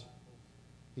disciples.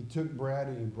 He took bread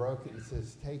and he broke it and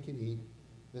says, "Take and eat.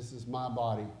 This is my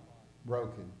body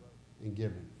broken and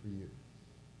given for you."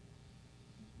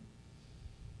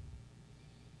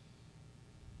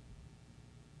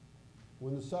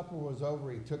 When the supper was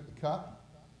over, he took the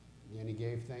cup and he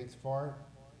gave thanks for it,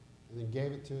 and then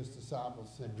gave it to his disciples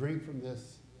and said, "Drink from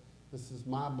this. This is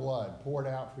my blood poured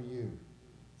out for you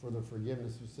for the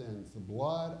forgiveness of sins, the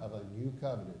blood of a new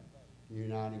covenant,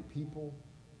 uniting people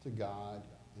to God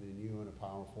in a new and a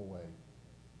powerful way."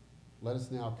 Let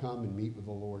us now come and meet with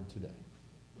the Lord today.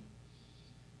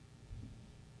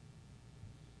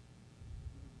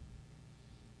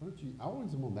 I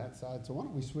always am on that side, so why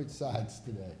don't we switch sides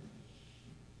today?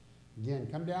 Again,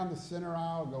 come down the center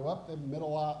aisle, go up the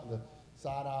middle aisle, the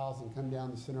side aisles, and come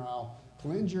down the center aisle.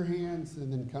 Cleanse your hands,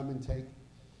 and then come and take,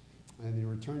 and then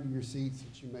return to your seats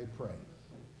that you may pray.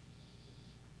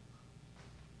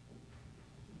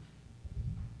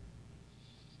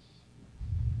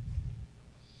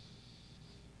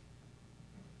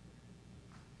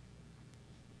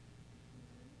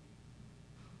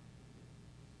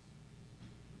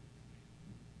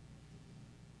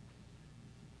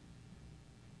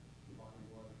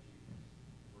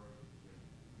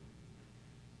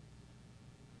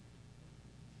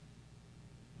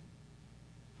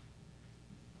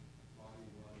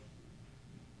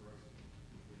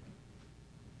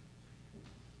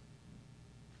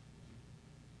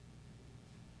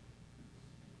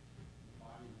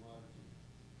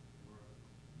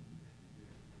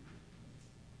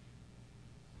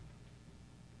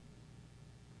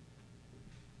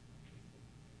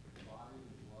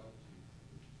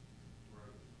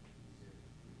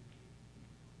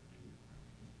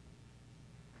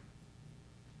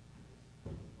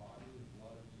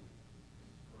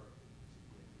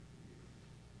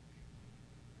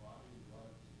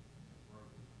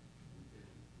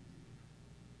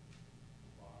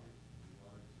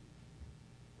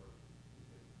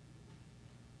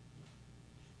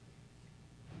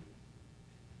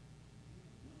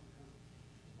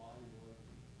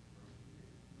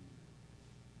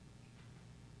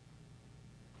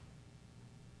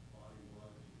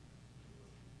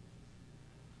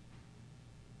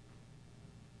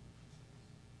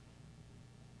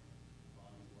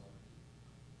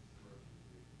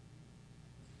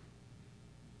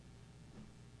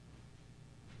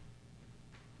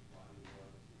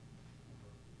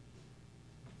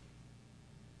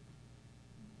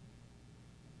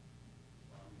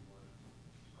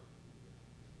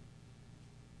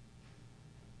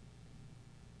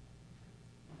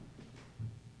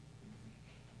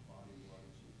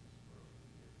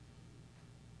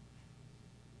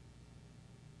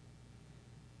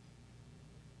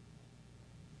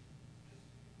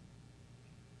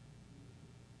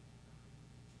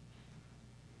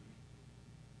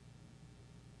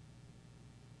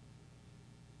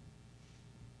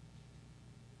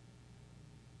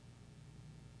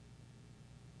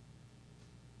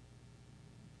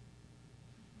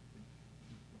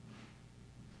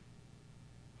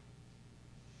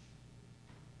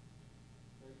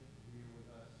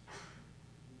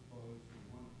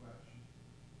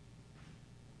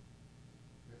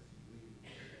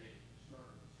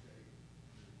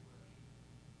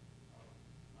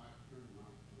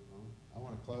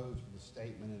 a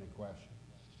statement and a question.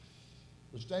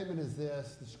 The statement is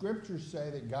this: the scriptures say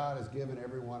that God has given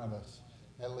every one of us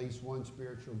at least one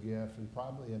spiritual gift, and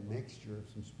probably a mixture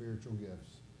of some spiritual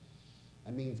gifts.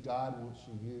 That means God wants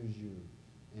to use you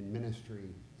in ministry,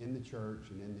 in the church,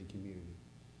 and in the community.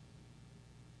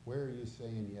 Where are you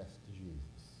saying yes to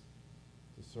Jesus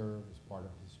to serve as part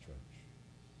of his church?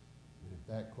 And if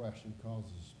that question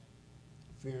causes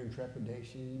fear and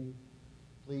trepidation in you,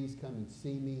 please come and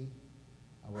see me.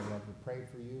 I would love to pray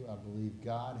for you. I believe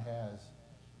God has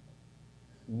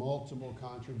multiple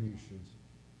contributions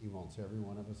he wants every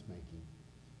one of us making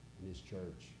in his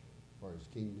church, for his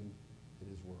kingdom, and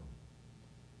his world.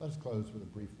 Let us close with a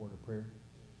brief word of prayer.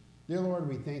 Dear Lord,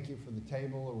 we thank you for the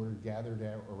table that we're gathered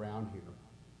around here.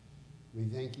 We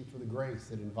thank you for the grace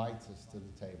that invites us to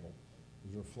the table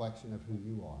as a reflection of who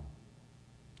you are.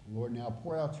 Lord, now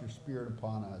pour out your Spirit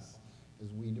upon us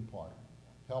as we depart.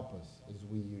 Help us as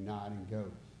we unite and go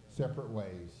separate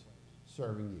ways,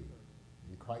 serving you.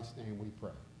 In Christ's name we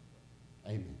pray.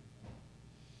 Amen.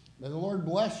 May the Lord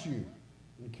bless you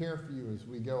and care for you as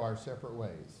we go our separate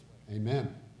ways.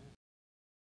 Amen.